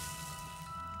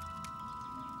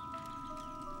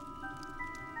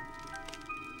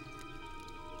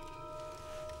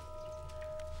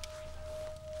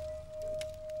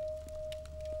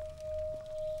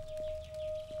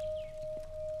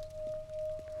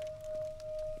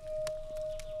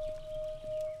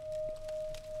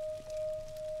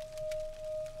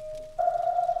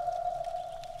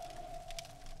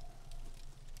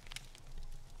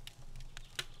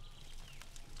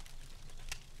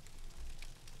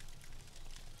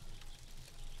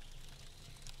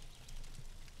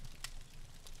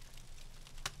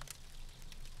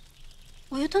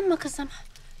 Uyudun mu kızım?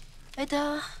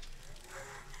 Eda.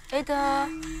 Eda.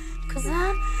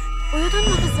 Kızım. Uyudun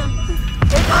mu kızım?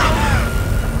 Eda.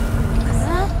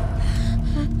 Kızım.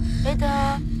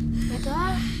 Eda.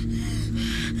 Eda.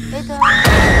 Eda.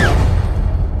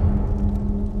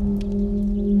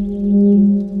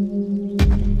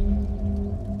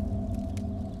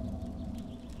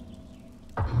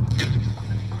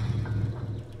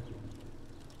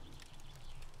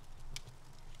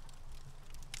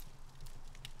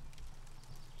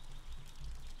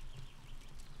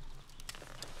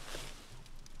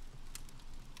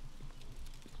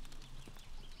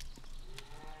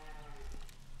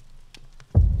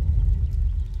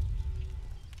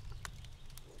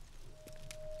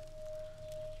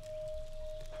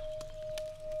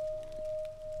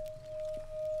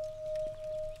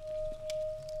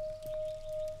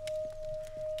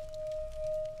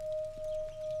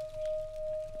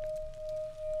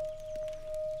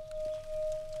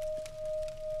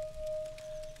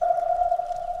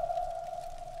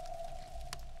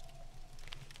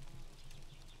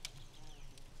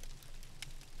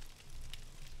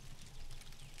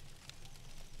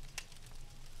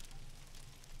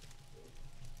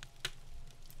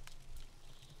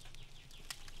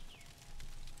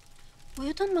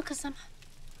 Uyudun mu kızım?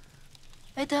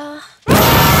 Eda. Ne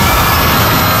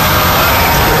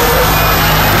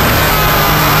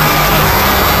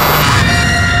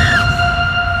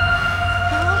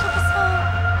oldu kızım?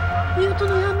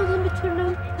 Uyudun, uyanmadın bir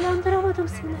türlü. Uyandıramadım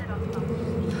seni.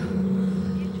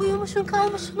 Uyumuşsun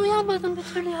kalmışsın, uyanmadın bir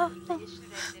türlü yavrum.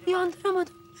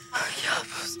 Uyandıramadım.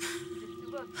 Yavuz.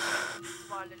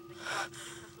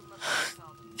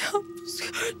 Yavuz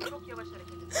gördüm. Çok yavaş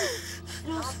hareket edin.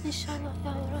 Hayır olsun inşallah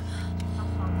yavrum.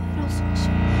 Hayır olsun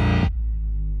inşallah.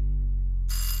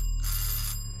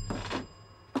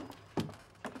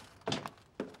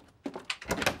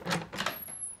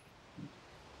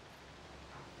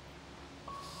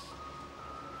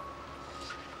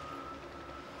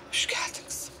 Hoş geldin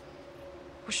kızım.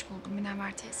 Hoş buldum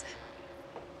Münevver teyze.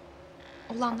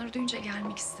 Olanları duyunca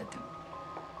gelmek istedim.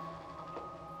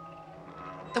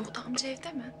 Davut amca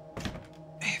evde mi?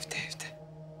 Evde.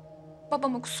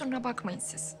 Babama kusuruna bakmayın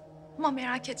siz. Ama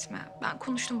merak etme, ben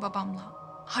konuştum babamla.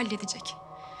 Halledecek.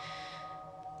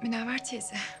 Münevver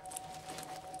teyze.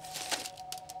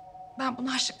 Ben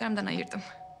bunu harçlıklarımdan ayırdım.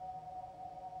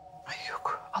 Ay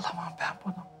yok, alamam ben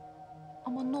bunu.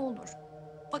 Ama ne olur.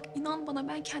 Bak inan bana,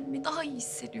 ben kendimi daha iyi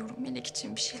hissediyorum Melek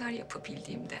için bir şeyler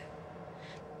yapabildiğimde.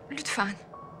 Lütfen.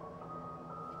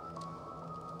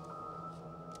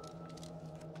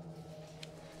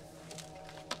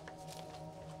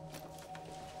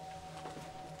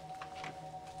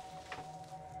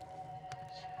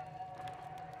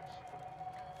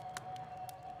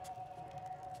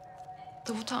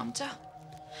 Davut amca.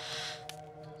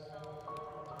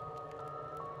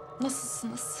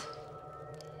 Nasılsınız?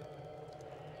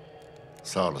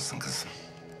 Sağ olasın kızım.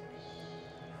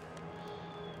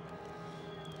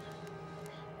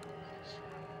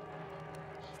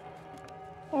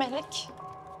 Melek,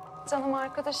 canım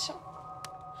arkadaşım.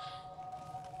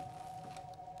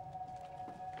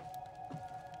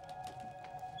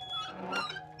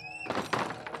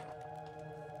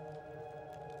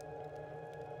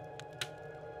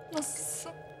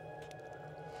 Nasılsın?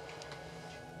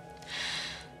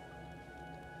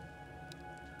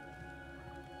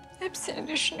 Hep seni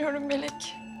düşünüyorum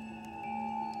Melek.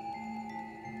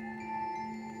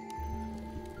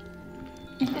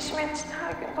 İyileşmen için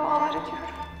her gün dualar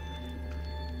ediyorum.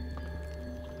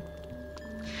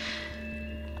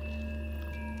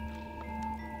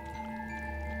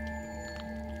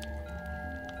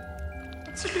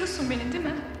 Hatırlıyorsun beni değil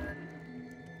mi?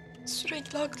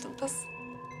 Sürekli aklımdasın.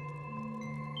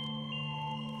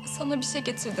 Sana bir şey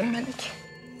getirdim Melek.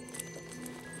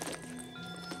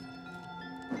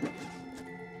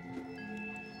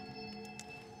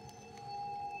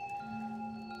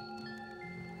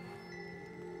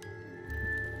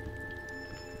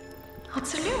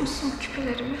 Hatırlıyor musun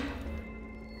küpelerimi?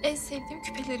 En sevdiğim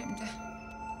küpelerimdi.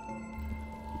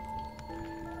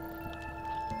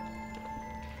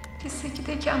 Lise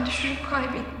 2'deyken düşürüp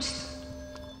kaybetmiştim.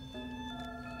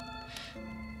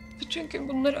 Bütün gün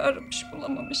bunları aramış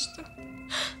bulamamıştım.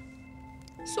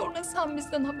 Sonra sen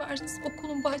bizden habersiz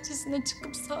okulun bahçesine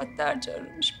çıkıp saatlerce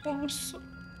aramış bulmuşsun.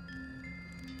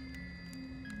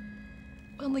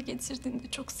 Bana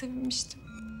getirdiğinde çok sevinmiştim.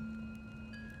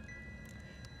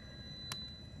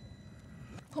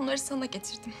 Bunları sana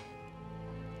getirdim.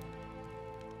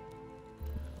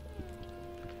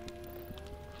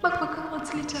 Bak bakalım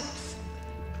hatırlayacak mısın?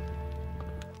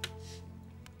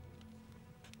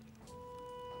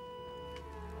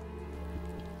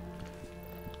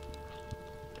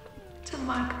 Canım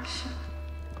arkadaşım.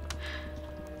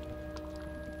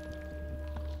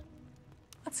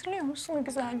 Hatırlıyor musun o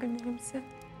güzel günlerimizi?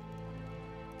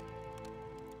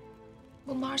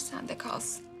 Bunlar sende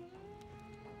kalsın.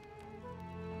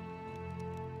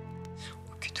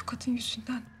 O kötü kadın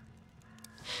yüzünden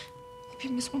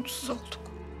hepimiz mutsuz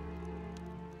olduk.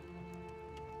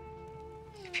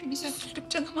 Hepimiz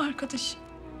üzüldük canım arkadaşım.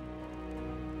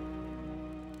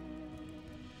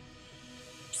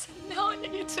 Seni ne hale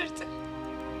getirdi?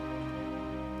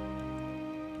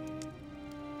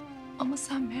 Ama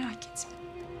sen merak etme.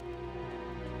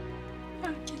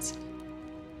 Merak etme.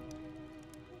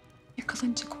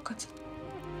 Yakalanacak o kadın.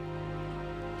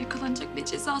 Yakalanacak ve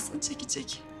cezasını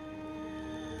çekecek.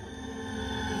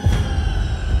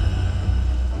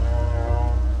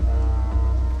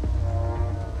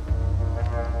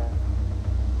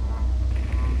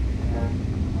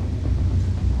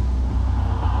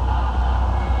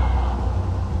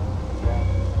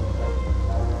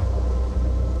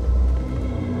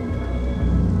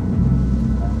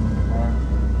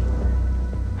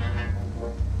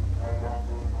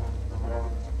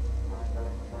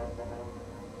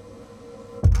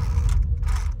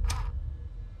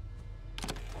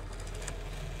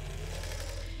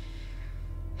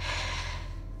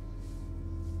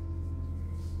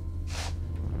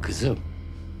 Kızım.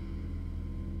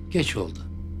 Geç oldu.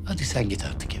 Hadi sen git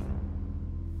artık eve.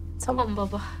 Tamam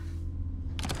baba.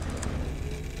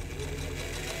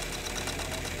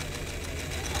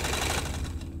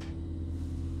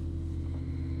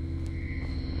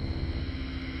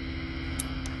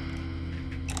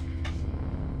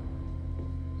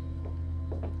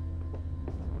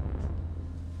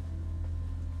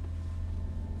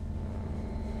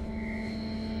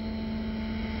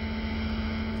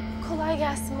 Kolay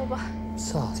gelsin baba.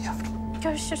 Sağ ol yavrum.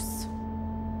 Görüşürüz.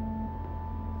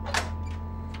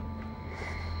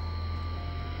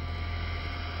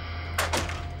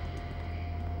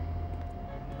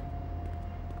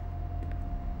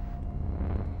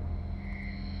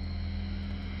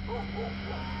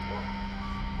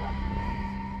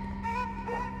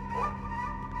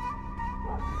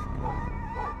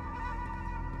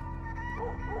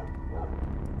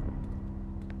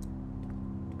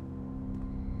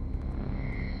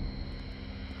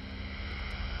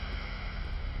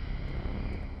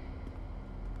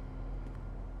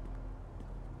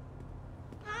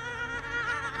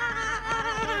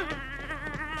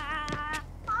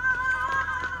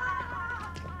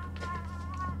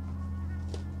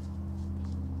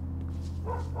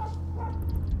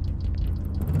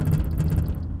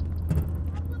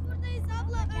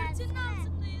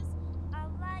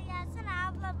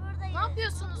 Ne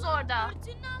yapıyorsunuz orada?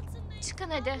 Çıkın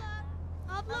hadi.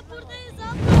 Abla buradayız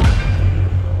abla.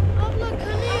 Abla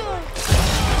kanıyor.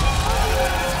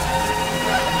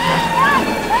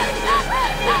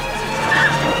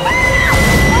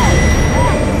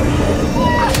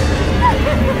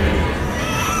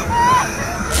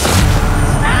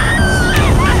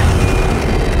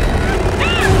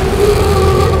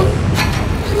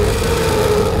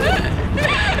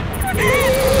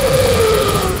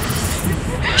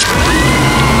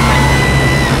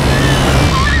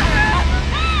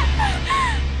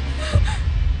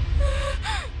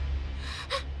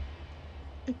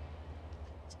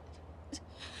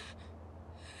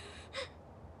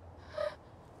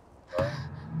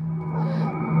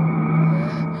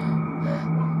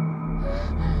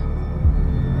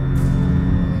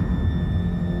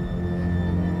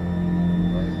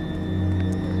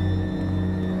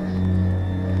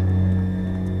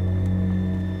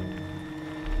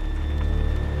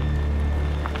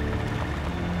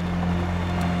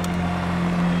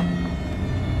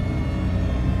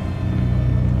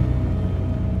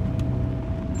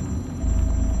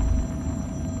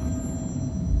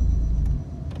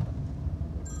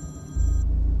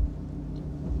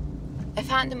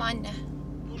 Efendim anne.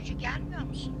 Burcu gelmiyor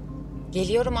musun?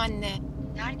 Geliyorum anne.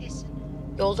 Neredesin?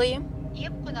 Yoldayım.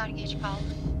 Niye bu kadar geç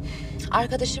kaldın?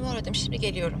 Arkadaşımı aradım. Şimdi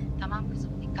geliyorum. Tamam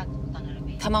kızım, dikkatli kullan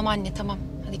arabayı. Tamam anne, tamam.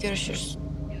 Hadi görüşürüz.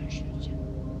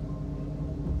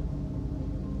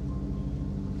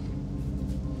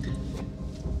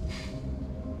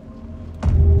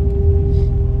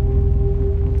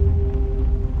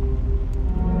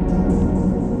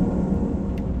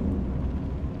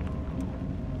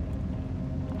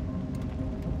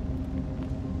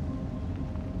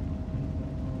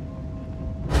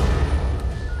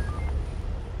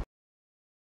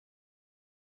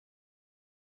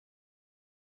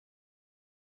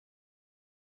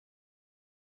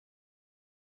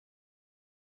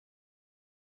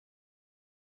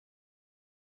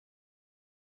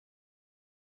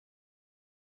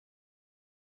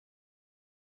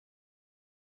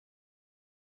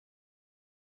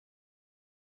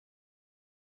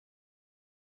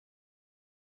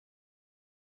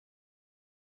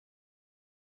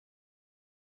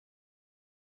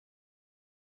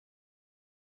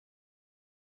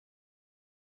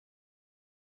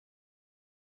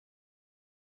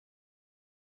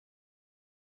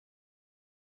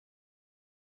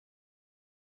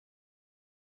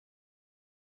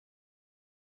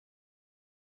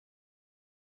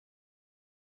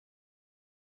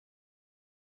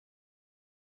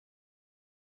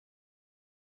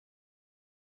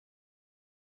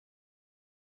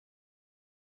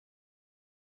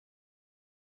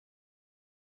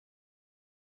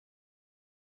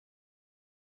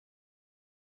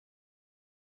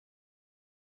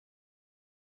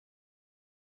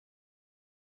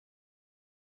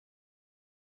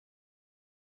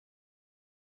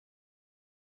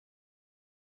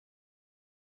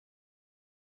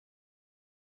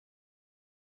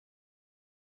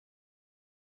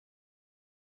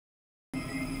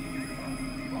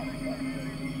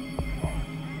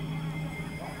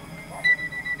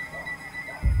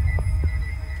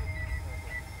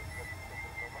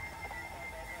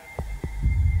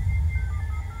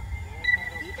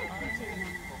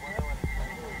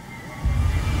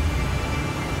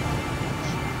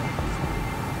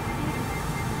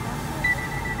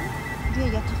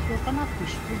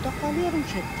 gelmiş. Burada kalıyorum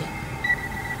chatte.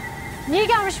 Niye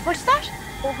gelmiş polisler?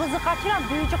 O kızı kaçıran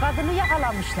büyücü kadını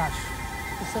yakalamışlar.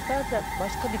 Bu sefer de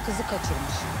başka bir kızı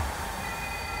kaçırmış.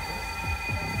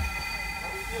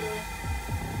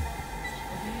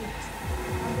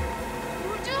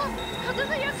 Burcu,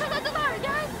 kadını yakaladılar.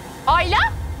 Gel. Ayla?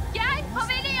 Gel,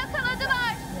 Pavel'i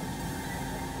yakaladılar.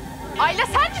 Ayla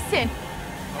sen misin?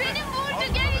 Benim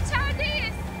Burcu, gel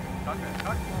içerideyiz. Kalk.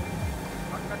 Kalk.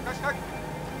 Kalk.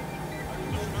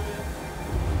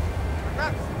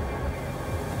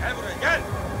 Gel buraya gel.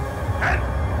 Gel.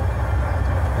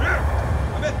 Yürü.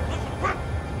 Ahmet tut şunu tut.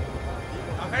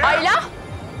 Arkaya. Ayla!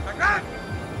 Kalk.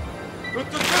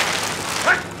 Tut.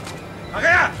 Kalk.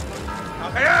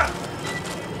 Arkaya.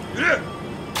 Yürü.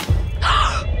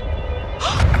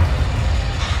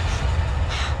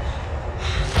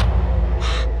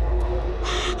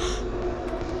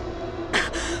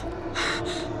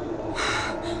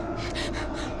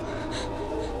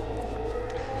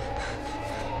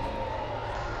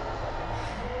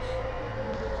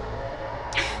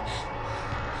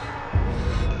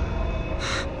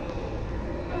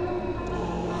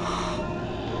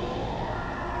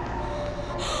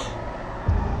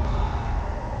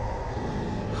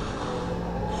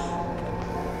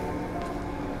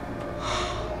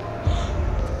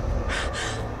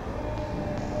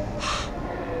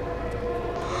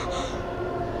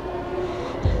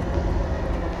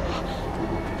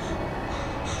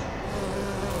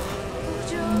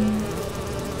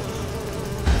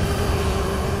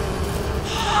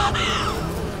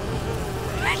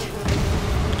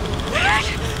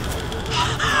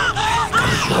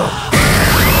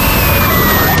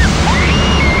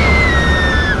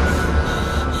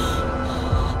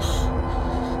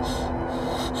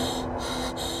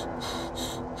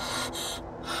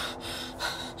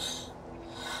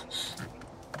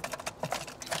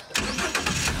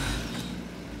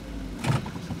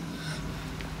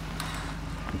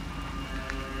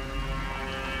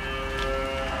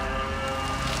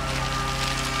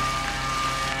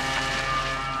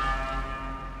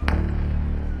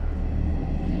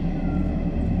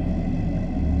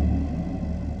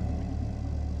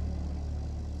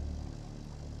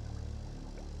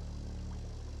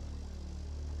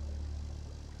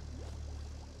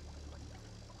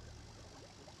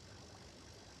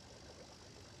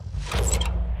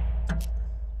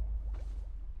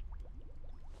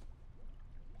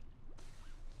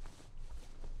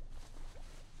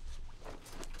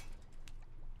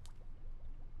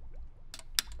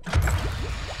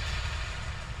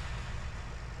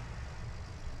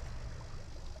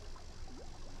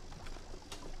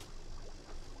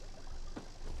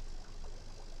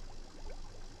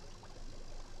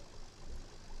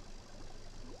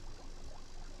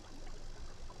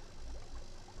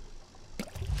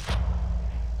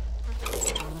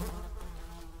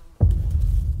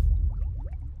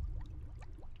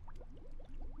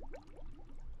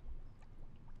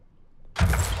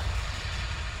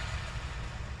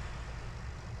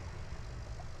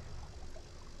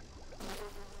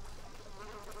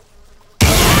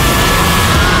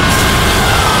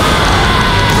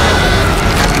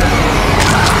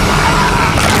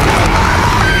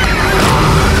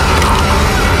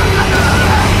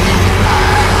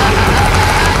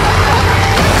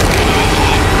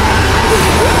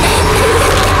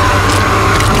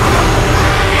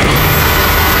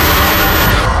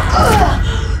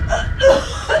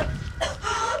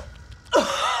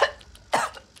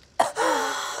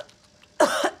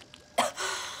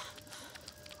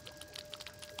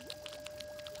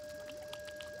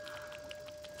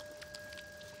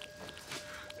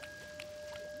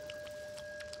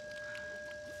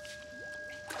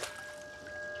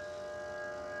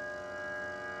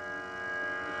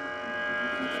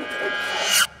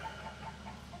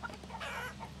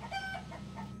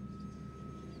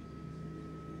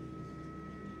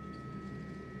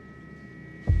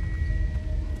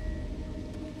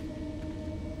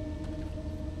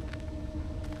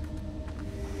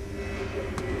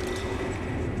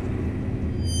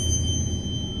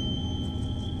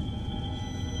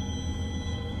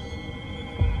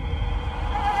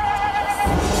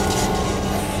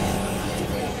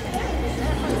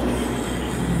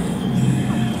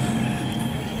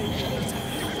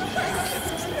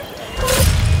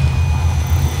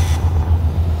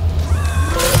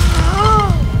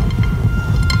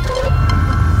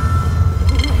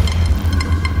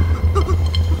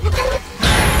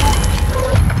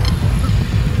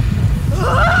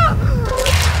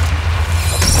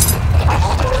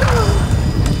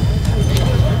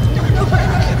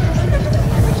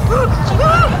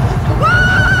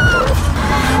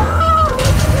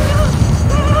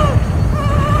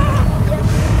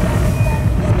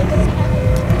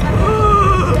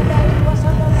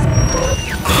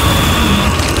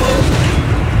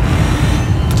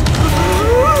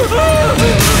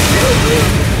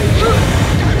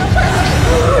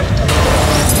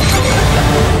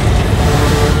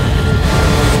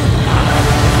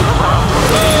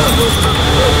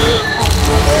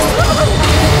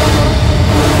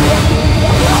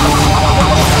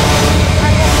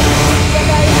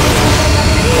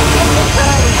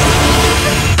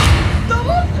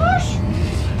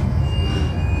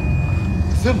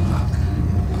 Kızım.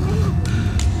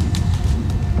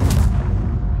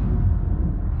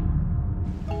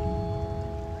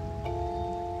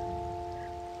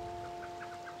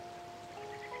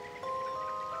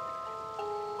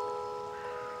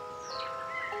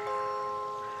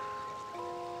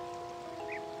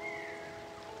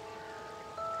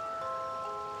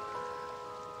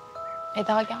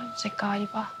 Eda gelmeyecek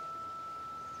galiba.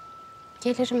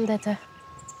 Gelirim dedi.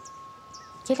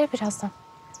 Gelir birazdan.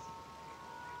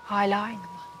 Hala aynı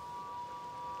mı?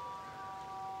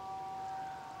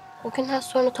 O günden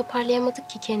sonra toparlayamadık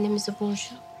ki kendimizi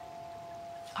Burcu.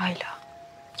 Ayla.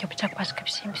 Yapacak başka bir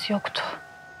şeyimiz yoktu.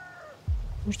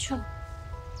 Burcu.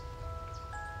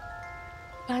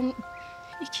 Ben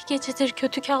 2 gecedir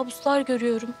kötü kabuslar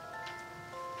görüyorum.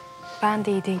 Ben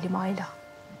de iyi değilim Ayla.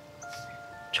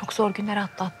 Çok zor günler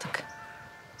atlattık.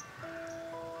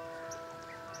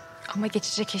 Ama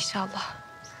geçecek inşallah.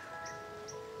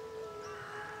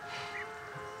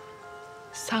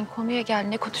 Sen konuya gel.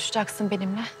 Ne konuşacaksın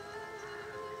benimle?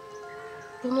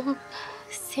 Bunun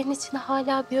senin için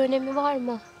hala bir önemi var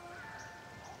mı?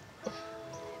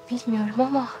 Bilmiyorum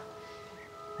ama...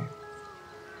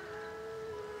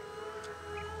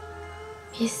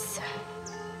 Biz...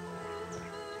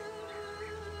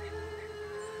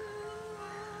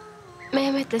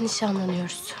 Mehmet'le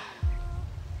nişanlanıyoruz.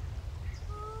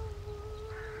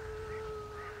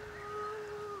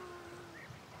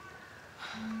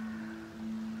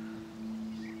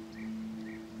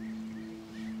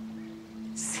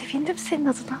 Sevindim senin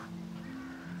adına.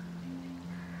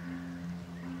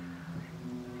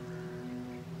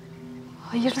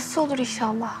 Hayırlısı olur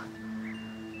inşallah.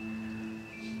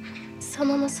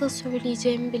 Sana nasıl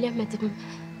söyleyeceğimi bilemedim.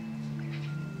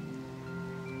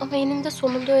 Ama eninde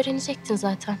sonunda öğrenecektin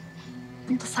zaten.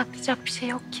 Bunda saklayacak bir şey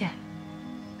yok ki.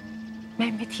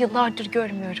 Mehmet'i yıllardır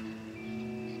görmüyorum.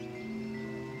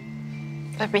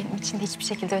 Ve benim için de hiçbir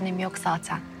şekilde önemi yok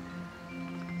zaten.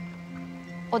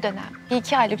 O dönem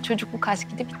 1-2 aylık çocukluk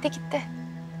aşkıydı, bitti gitti.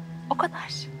 O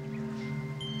kadar.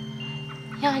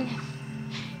 Yani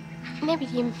ne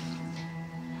bileyim,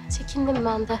 çekindim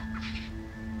ben de.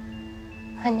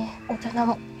 Hani o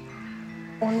dönem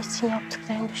onun için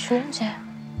yaptıklarını düşününce.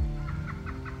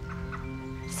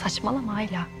 Saçmalama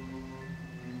Ayla.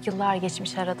 Yıllar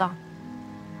geçmiş aradan.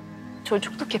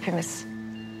 Çocukluk hepimiz.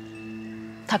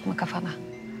 Takma kafana.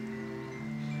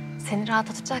 Seni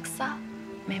rahatlatacaksa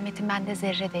Mehmet'in bende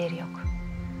zerre değeri yok.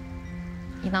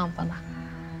 İnan bana.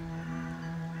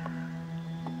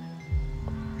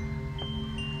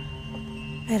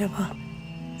 Merhaba.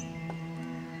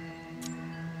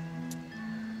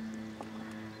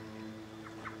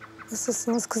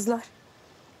 Nasılsınız kızlar?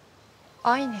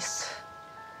 Aynıyız.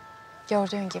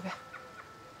 Gördüğün gibi.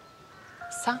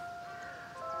 Sen?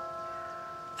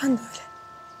 Ben de öyle.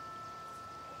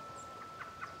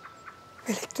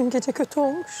 Melek dün gece kötü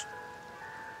olmuş.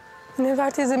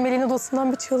 Münevver teyze Melek'in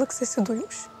odasından bir çığlık sesi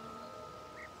duymuş.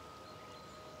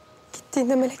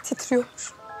 Gittiğinde Melek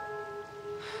titriyormuş.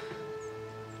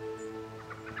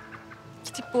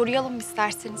 Gidip uğrayalım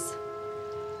isterseniz.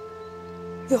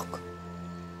 Yok.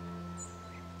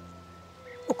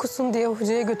 Okusun diye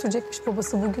hocaya götürecekmiş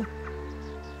babası bugün.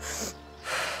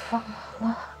 Allah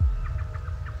Allah.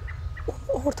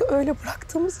 Onu orada öyle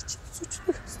bıraktığımız için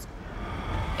suçluyuz.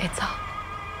 Eda,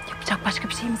 yapacak başka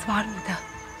bir şeyimiz var mıydı?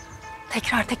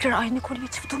 Tekrar aynı konuya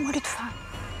çift durma lütfen.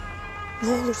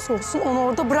 Ne olursa olsun onu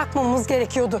orada bırakmamamız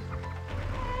gerekiyordu.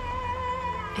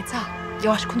 Eda,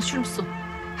 yavaş konuşur musun?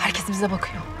 Herkes bize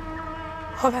bakıyor.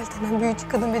 Havel denen büyücü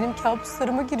kadın benim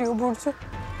kabuslarıma giriyor Burcu.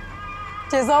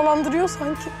 Cezalandırıyor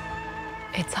sanki.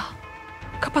 Eda,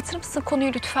 kapatır mısın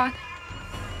konuyu lütfen?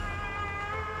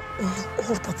 Onu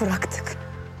orada bıraktık.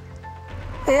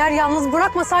 Eğer yalnız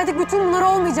bırakmasaydık bütün bunlar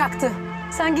olmayacaktı.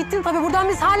 Sen gittin tabii, buradan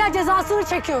biz hala cezasını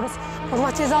çekiyoruz.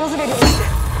 Allah cezamızı veriyor işte.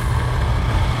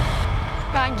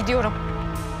 Ben gidiyorum.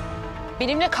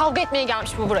 Benimle kavga etmeye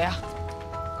gelmiş bu buraya.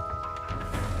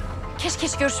 Keşke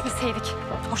hiç görüşmeseydik.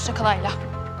 Hoşça kal Ayla.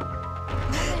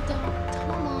 Eda,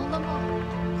 tamam ağlama.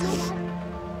 Tamam.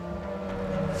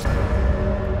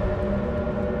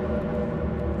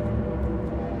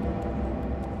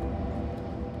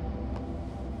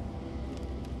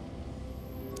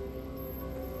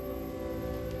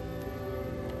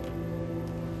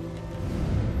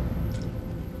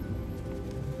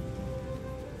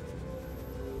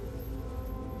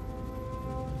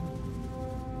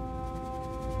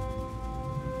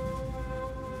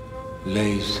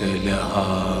 ليس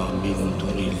لها من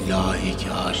دون الله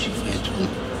كاشفة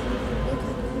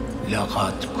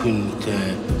لقد كنت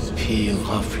في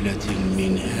غفلة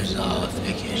من هذا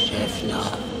فكشفنا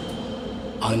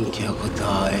Anke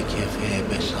gıda ekefe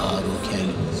besarukel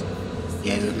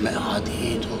yevme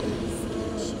hadidun.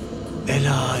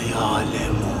 Ela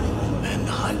ya'lemu men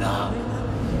hala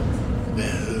ve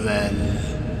huvel.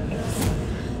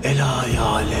 Ela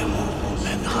ya'lemu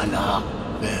men hala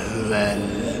ve huvel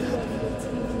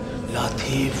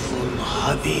latiful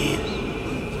habir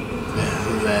ve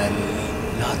huvel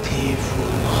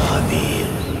latiful habir.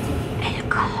 El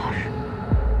Kahar.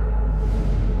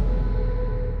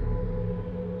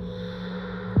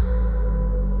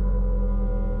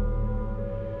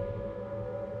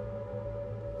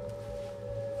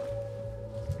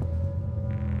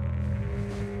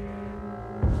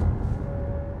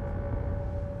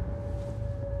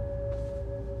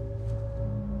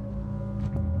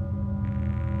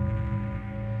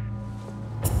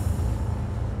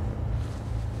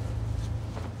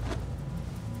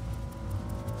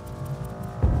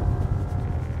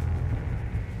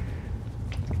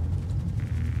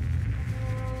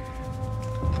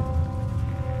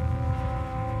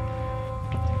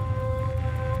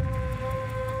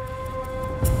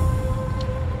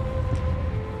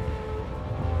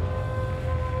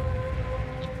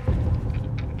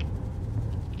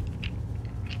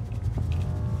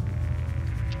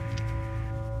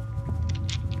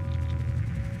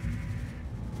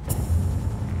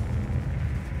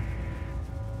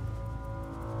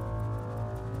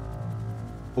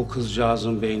 Bu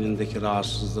kızcağızın beynindeki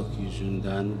rahatsızlık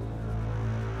yüzünden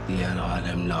diğer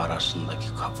alemle arasındaki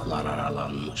kapılar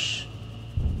aralanmış.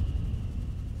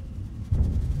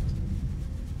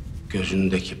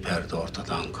 Gözündeki perde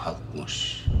ortadan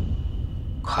kalkmış.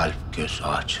 Kalp gözü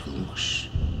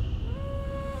açılmış.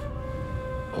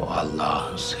 O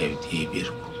Allah'ın sevdiği bir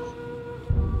kulu.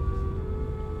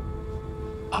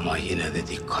 Ama yine de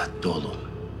dikkatli olun.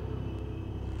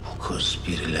 Bu kız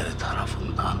birileri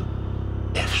tarafından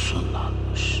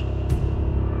efsunlanmış.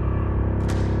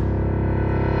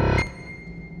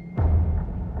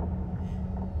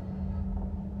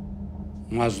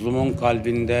 Mazlumun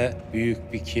kalbinde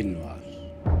büyük bir kin var.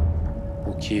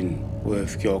 Bu kin, bu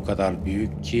öfke o kadar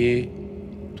büyük ki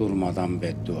durmadan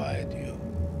beddua ediyor.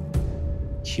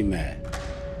 Kime,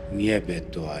 niye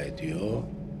beddua ediyor?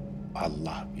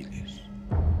 Allah bilir.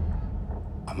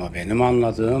 Ama benim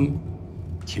anladığım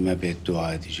kime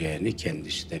beddua edeceğini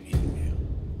kendisi de bilmiyor.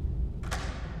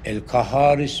 El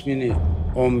Kahar ismini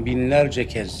 10 binlerce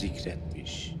kez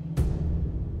zikretmiş.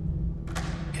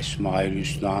 Esma-i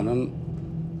Hüsna'nın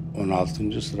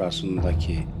 16.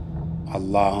 sırasındaki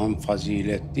Allah'ın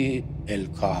faziletli El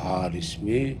Kahar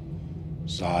ismi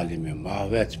zalimi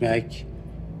mahvetmek,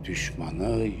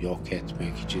 düşmanı yok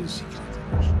etmek için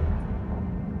zikredilir.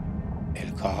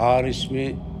 El Kahar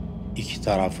ismi iki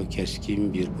tarafı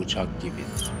keskin bir bıçak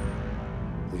gibidir.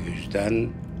 Bu yüzden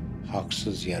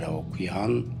haksız yere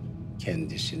okuyan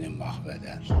kendisini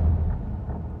mahveder.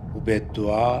 Bu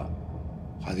beddua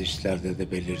hadislerde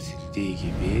de belirtildiği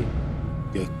gibi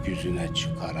gökyüzüne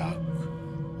çıkarak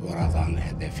oradan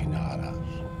hedefini arar.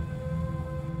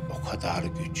 O kadar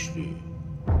güçlü,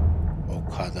 o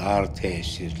kadar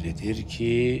tesirlidir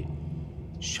ki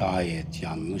şayet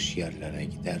yanlış yerlere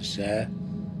giderse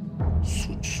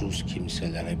suçsuz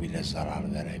kimselere bile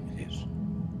zarar verebilir.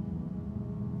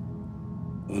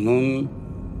 Onun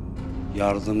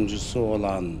yardımcısı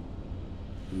olan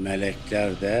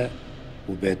melekler de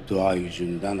bu beddua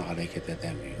yüzünden hareket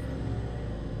edemiyor.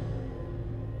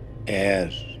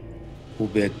 Eğer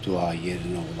bu beddua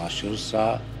yerine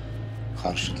ulaşırsa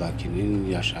karşıdakinin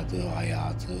yaşadığı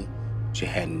hayatı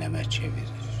cehenneme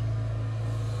çevirir.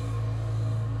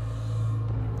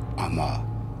 Ama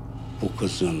bu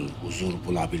kızın huzur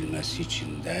bulabilmesi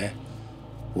için de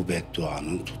bu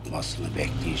bedduanın tutmasını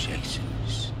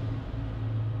bekleyeceksiniz.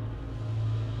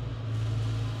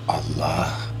 Allah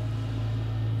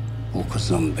bu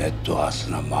kızın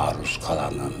bedduasına maruz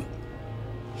kalanın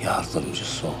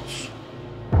yardımcısı olsun.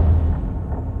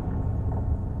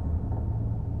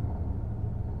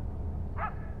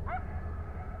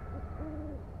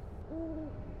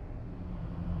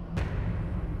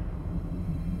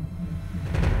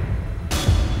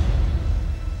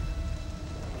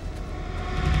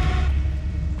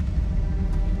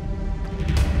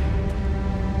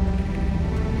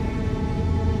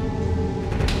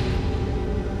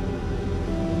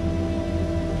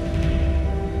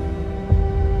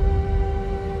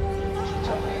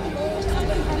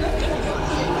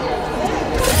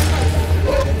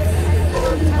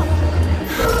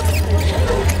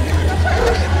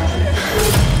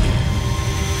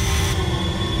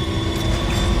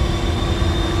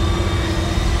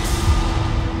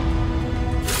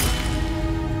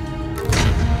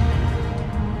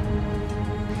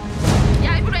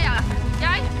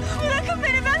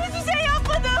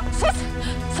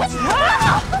 Sus!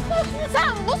 Sen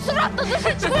bu suratla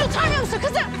dışarı çıkmayı utanmıyor musun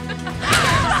kızım?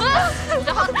 Sus!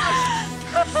 Rahat dur!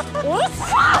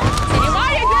 Ufa! Seni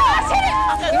var ya günah senin!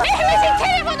 Mehmet'in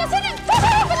telefonu senin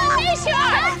fotoğrafının ne işi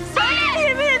var? Söyle!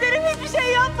 Yemin ederim hiçbir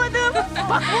şey yapmadım.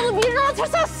 Bak bunu birine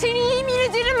atırsan seni yemin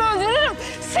ederim öldürürüm.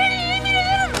 Seni yemin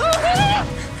ederim öldürürüm.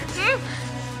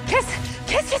 Kes!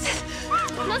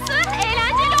 Nasıl?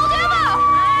 Eğlenceli oluyor mu?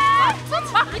 Tut!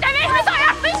 Bak bir de Mehmet'i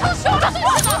ayartmaya çalışıyor. Tut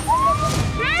şunu!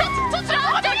 Tut!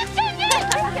 Rahat dur!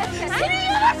 Seni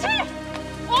yiyorlar seni!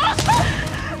 Orospu!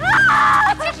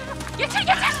 Getir!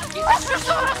 Sür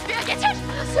şu orospuya getir!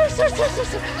 Sür!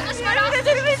 Yemin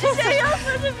ederim hiçbir şey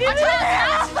yapmadım.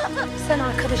 Sen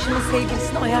arkadaşının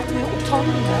sevgilisini ayartmaya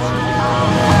utanmıyor musun?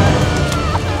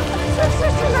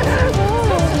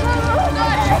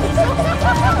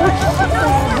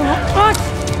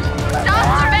 Rahat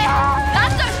dur be!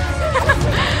 Rahat dur!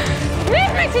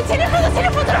 Mehmet'in telefonu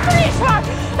senin fotoğrafın ne iş var?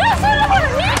 Söyle bana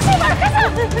ne işi var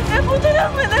kızım? Ne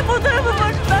fotoğrafı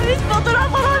var? Ben hiç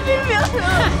fotoğraf falan bilmiyorum.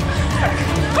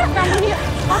 Bak ben bunu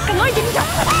hakkından geleceğim.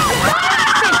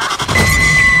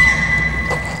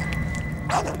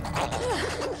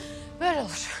 Böyle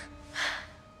olur.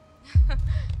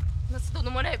 Nasıl da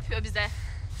numara yapıyor bize.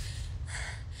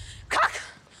 Kalk!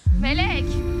 Melek!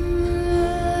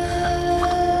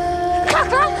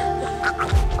 Kalk lan!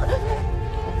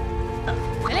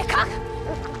 Melek kalk!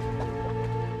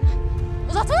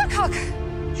 Uzatma kalk!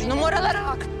 Şu numaralara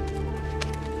bak!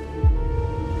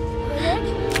 Melek!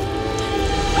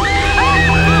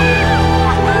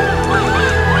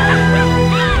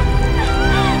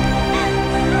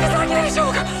 Kızlar gidelim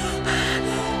çabuk!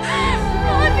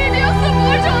 Ne diyorsun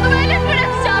Burcu? Onu böyle mi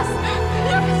bırakacağız?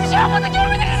 Ya biz bir şey yapmadık,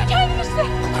 görmediniz mi kendiniz işte?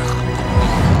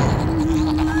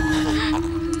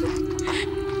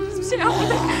 Hiçbir şey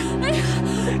yapmadık.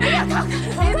 Melek kalk!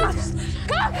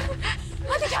 Kalk!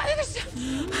 Hadi kendin işte!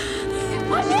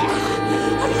 Hadi!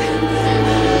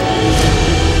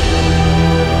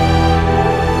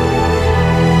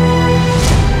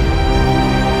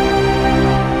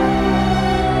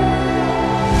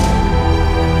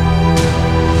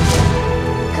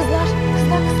 Kızlar!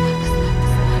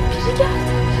 Biri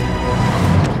geldi.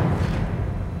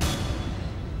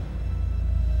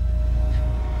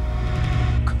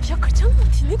 Kapıya kaçalım mı?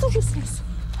 Ne duruyorsunuz?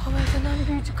 Haber denen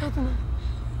büyücü kadını.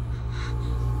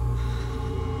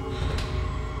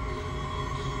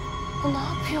 O ne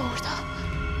yapıyor orada?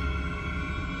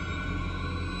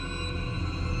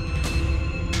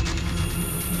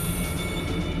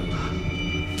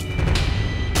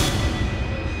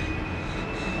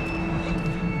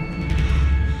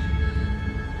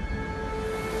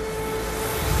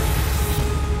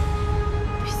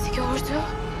 Bizi gördü.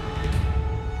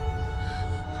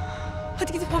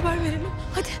 Hadi gidip haber verelim.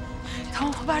 Hadi.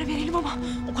 Tamam haber verelim ama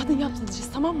o kadın yaptı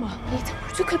diyeceğiz, tamam mı? İyi de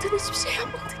Burcu kadın hiçbir şey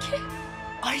yapmadı ki.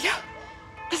 Ayla.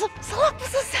 Kızım salak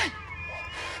mısın sen?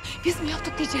 Biz mi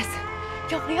yaptık diyeceğiz?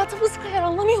 Ya hayatımız kayar,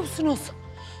 anlamıyor musunuz?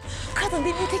 Kadın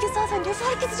değil, öteki zaten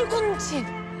cesaret edecek onun için.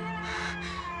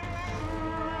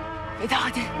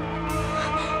 Hadi.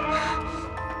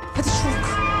 Hadi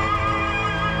çabuk.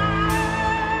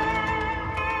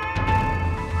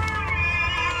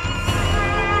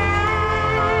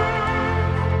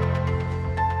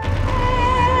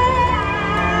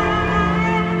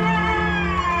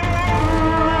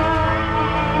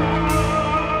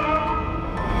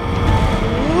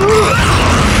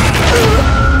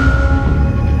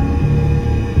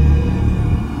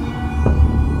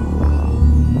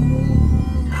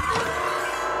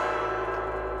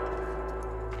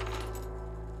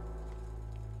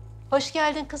 Hoş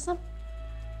geldin kızım.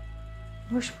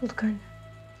 Hoş bulduk anne.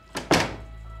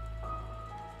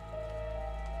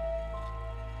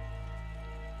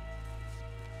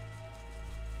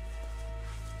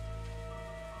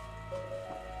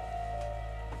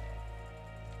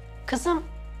 Kızım,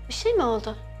 bir şey mi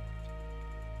oldu?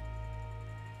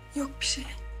 Yok bir şey.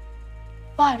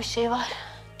 Var bir şey var.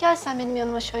 Gel sen benim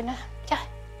yanıma şöyle. Gel.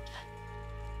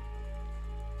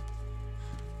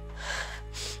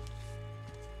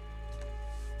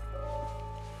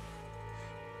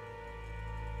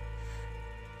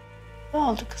 Ne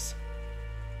oldu kızım?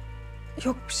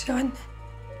 Yok bir şey anne.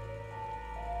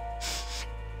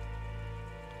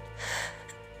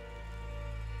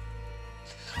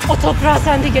 O toprağı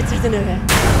sen de getirdin eve.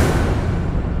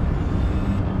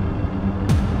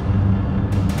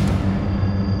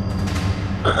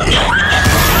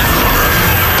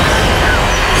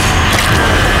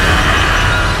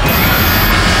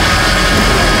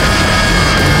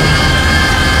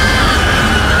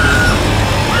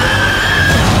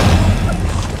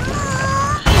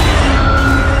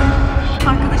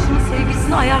 Arkadaşının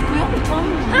sevgilisini ayar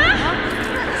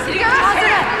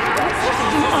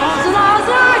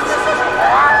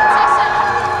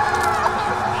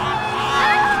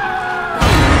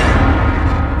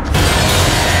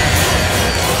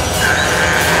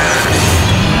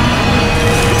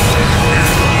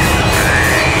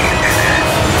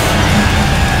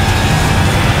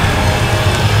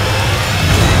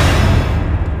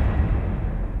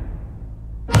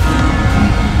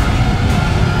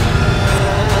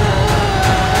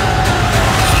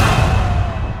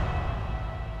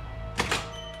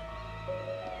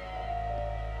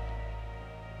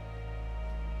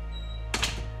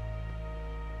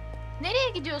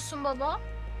baba?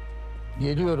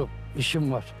 Geliyorum,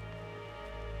 işim var.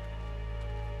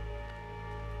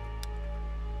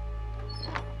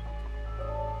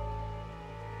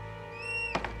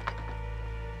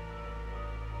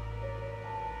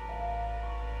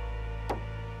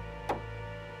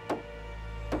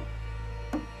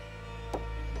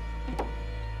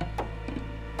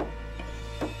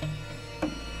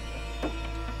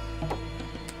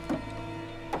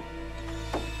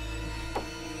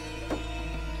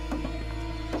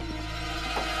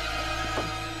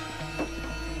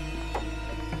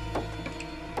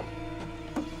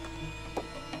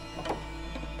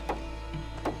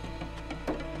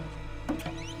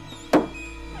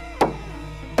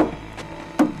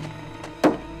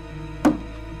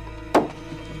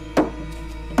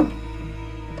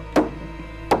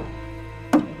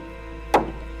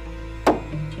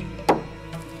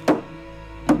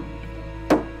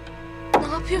 Ne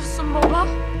yapıyorsun baba?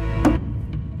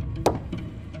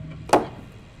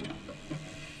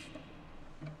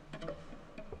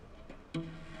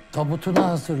 Tabutunu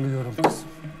hazırlıyorum kızım.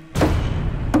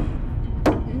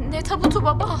 Ne tabutu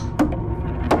baba?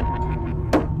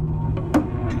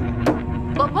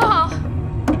 Baba!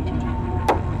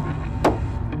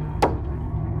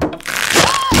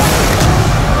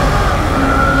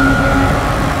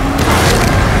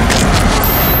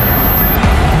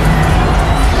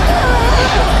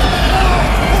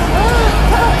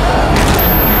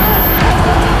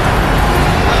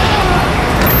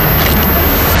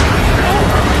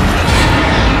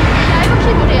 Gel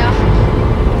bakayım buraya.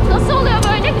 Nasıl oluyor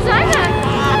böyle? Güzel mi?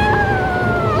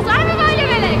 Güzel mi böyle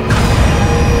Melek?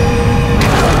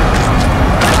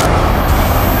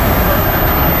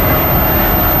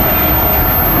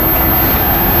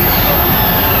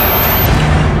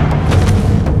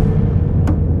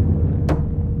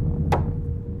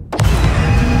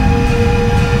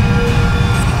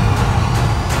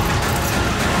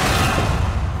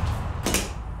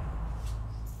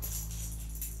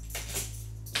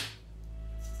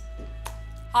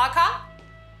 Hakan?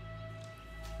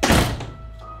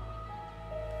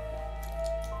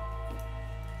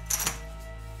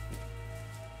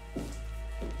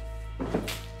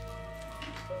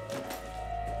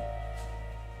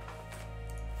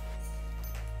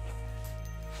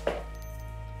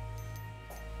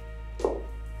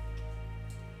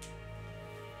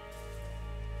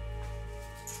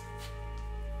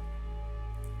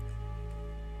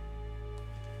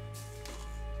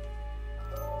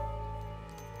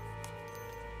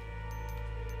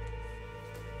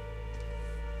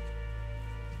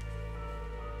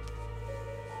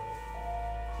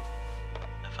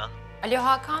 Efendim? Alo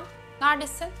Hakan,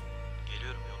 neredesin?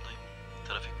 Geliyorum, yoldayım.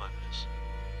 Trafik var biraz.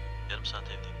 Yarım saat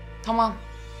evdeyim. Tamam,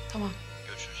 tamam.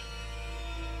 Görüşürüz.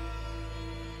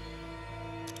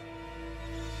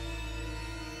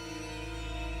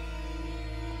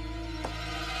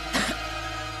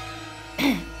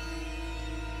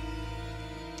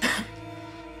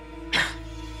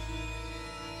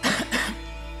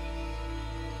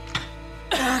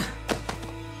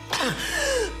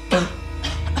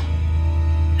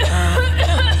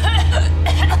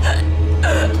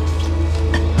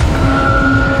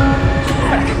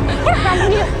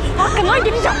 Hakkından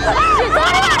gideceğim. Cezanı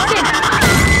versin.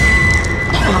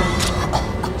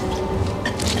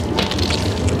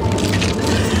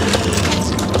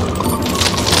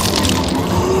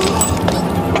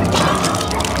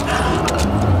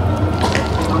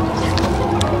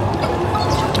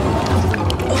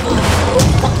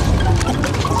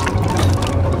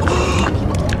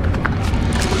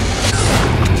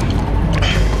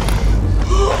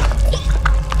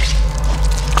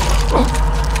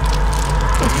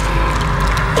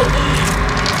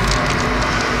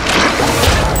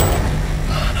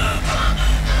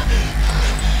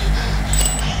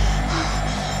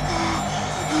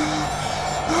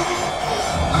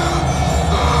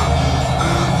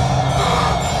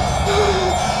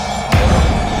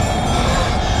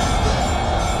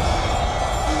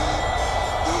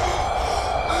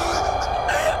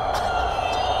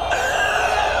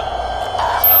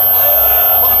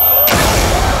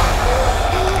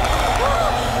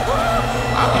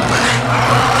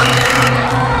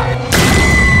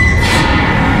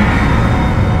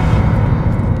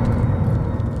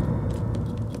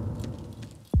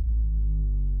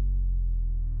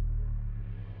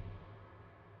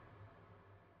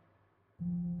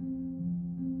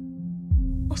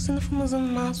 O sınıfımızın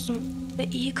masum ve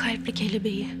iyi kalpli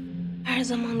kelebeği. Her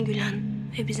zaman gülen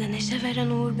ve bize neşe veren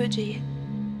Uğur böceği.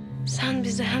 Sen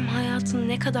bize hem hayatın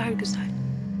ne kadar güzel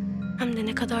hem de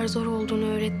ne kadar zor olduğunu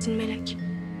öğrettin Melek.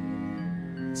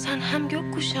 Sen hem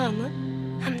gökkuşağını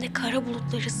hem de kara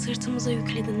bulutları sırtımıza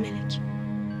yükledin Melek.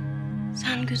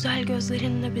 Sen güzel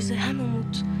gözlerinle bize hem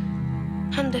umut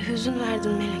hem de hüzün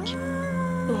verdin Melek.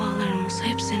 Dualarımız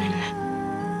hep seninle.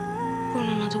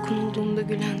 Burnuna dokunulduğunda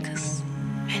gülen kız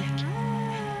Melek.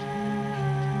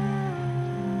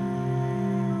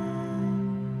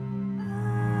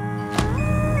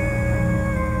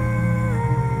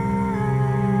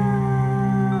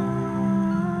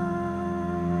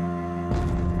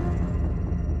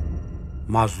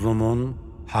 Mazlumun,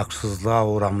 haksızlığa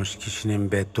uğramış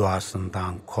kişinin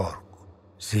bedduasından kork.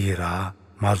 Zira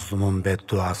mazlumun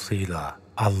bedduasıyla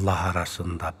Allah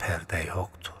arasında perde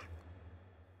yoktur.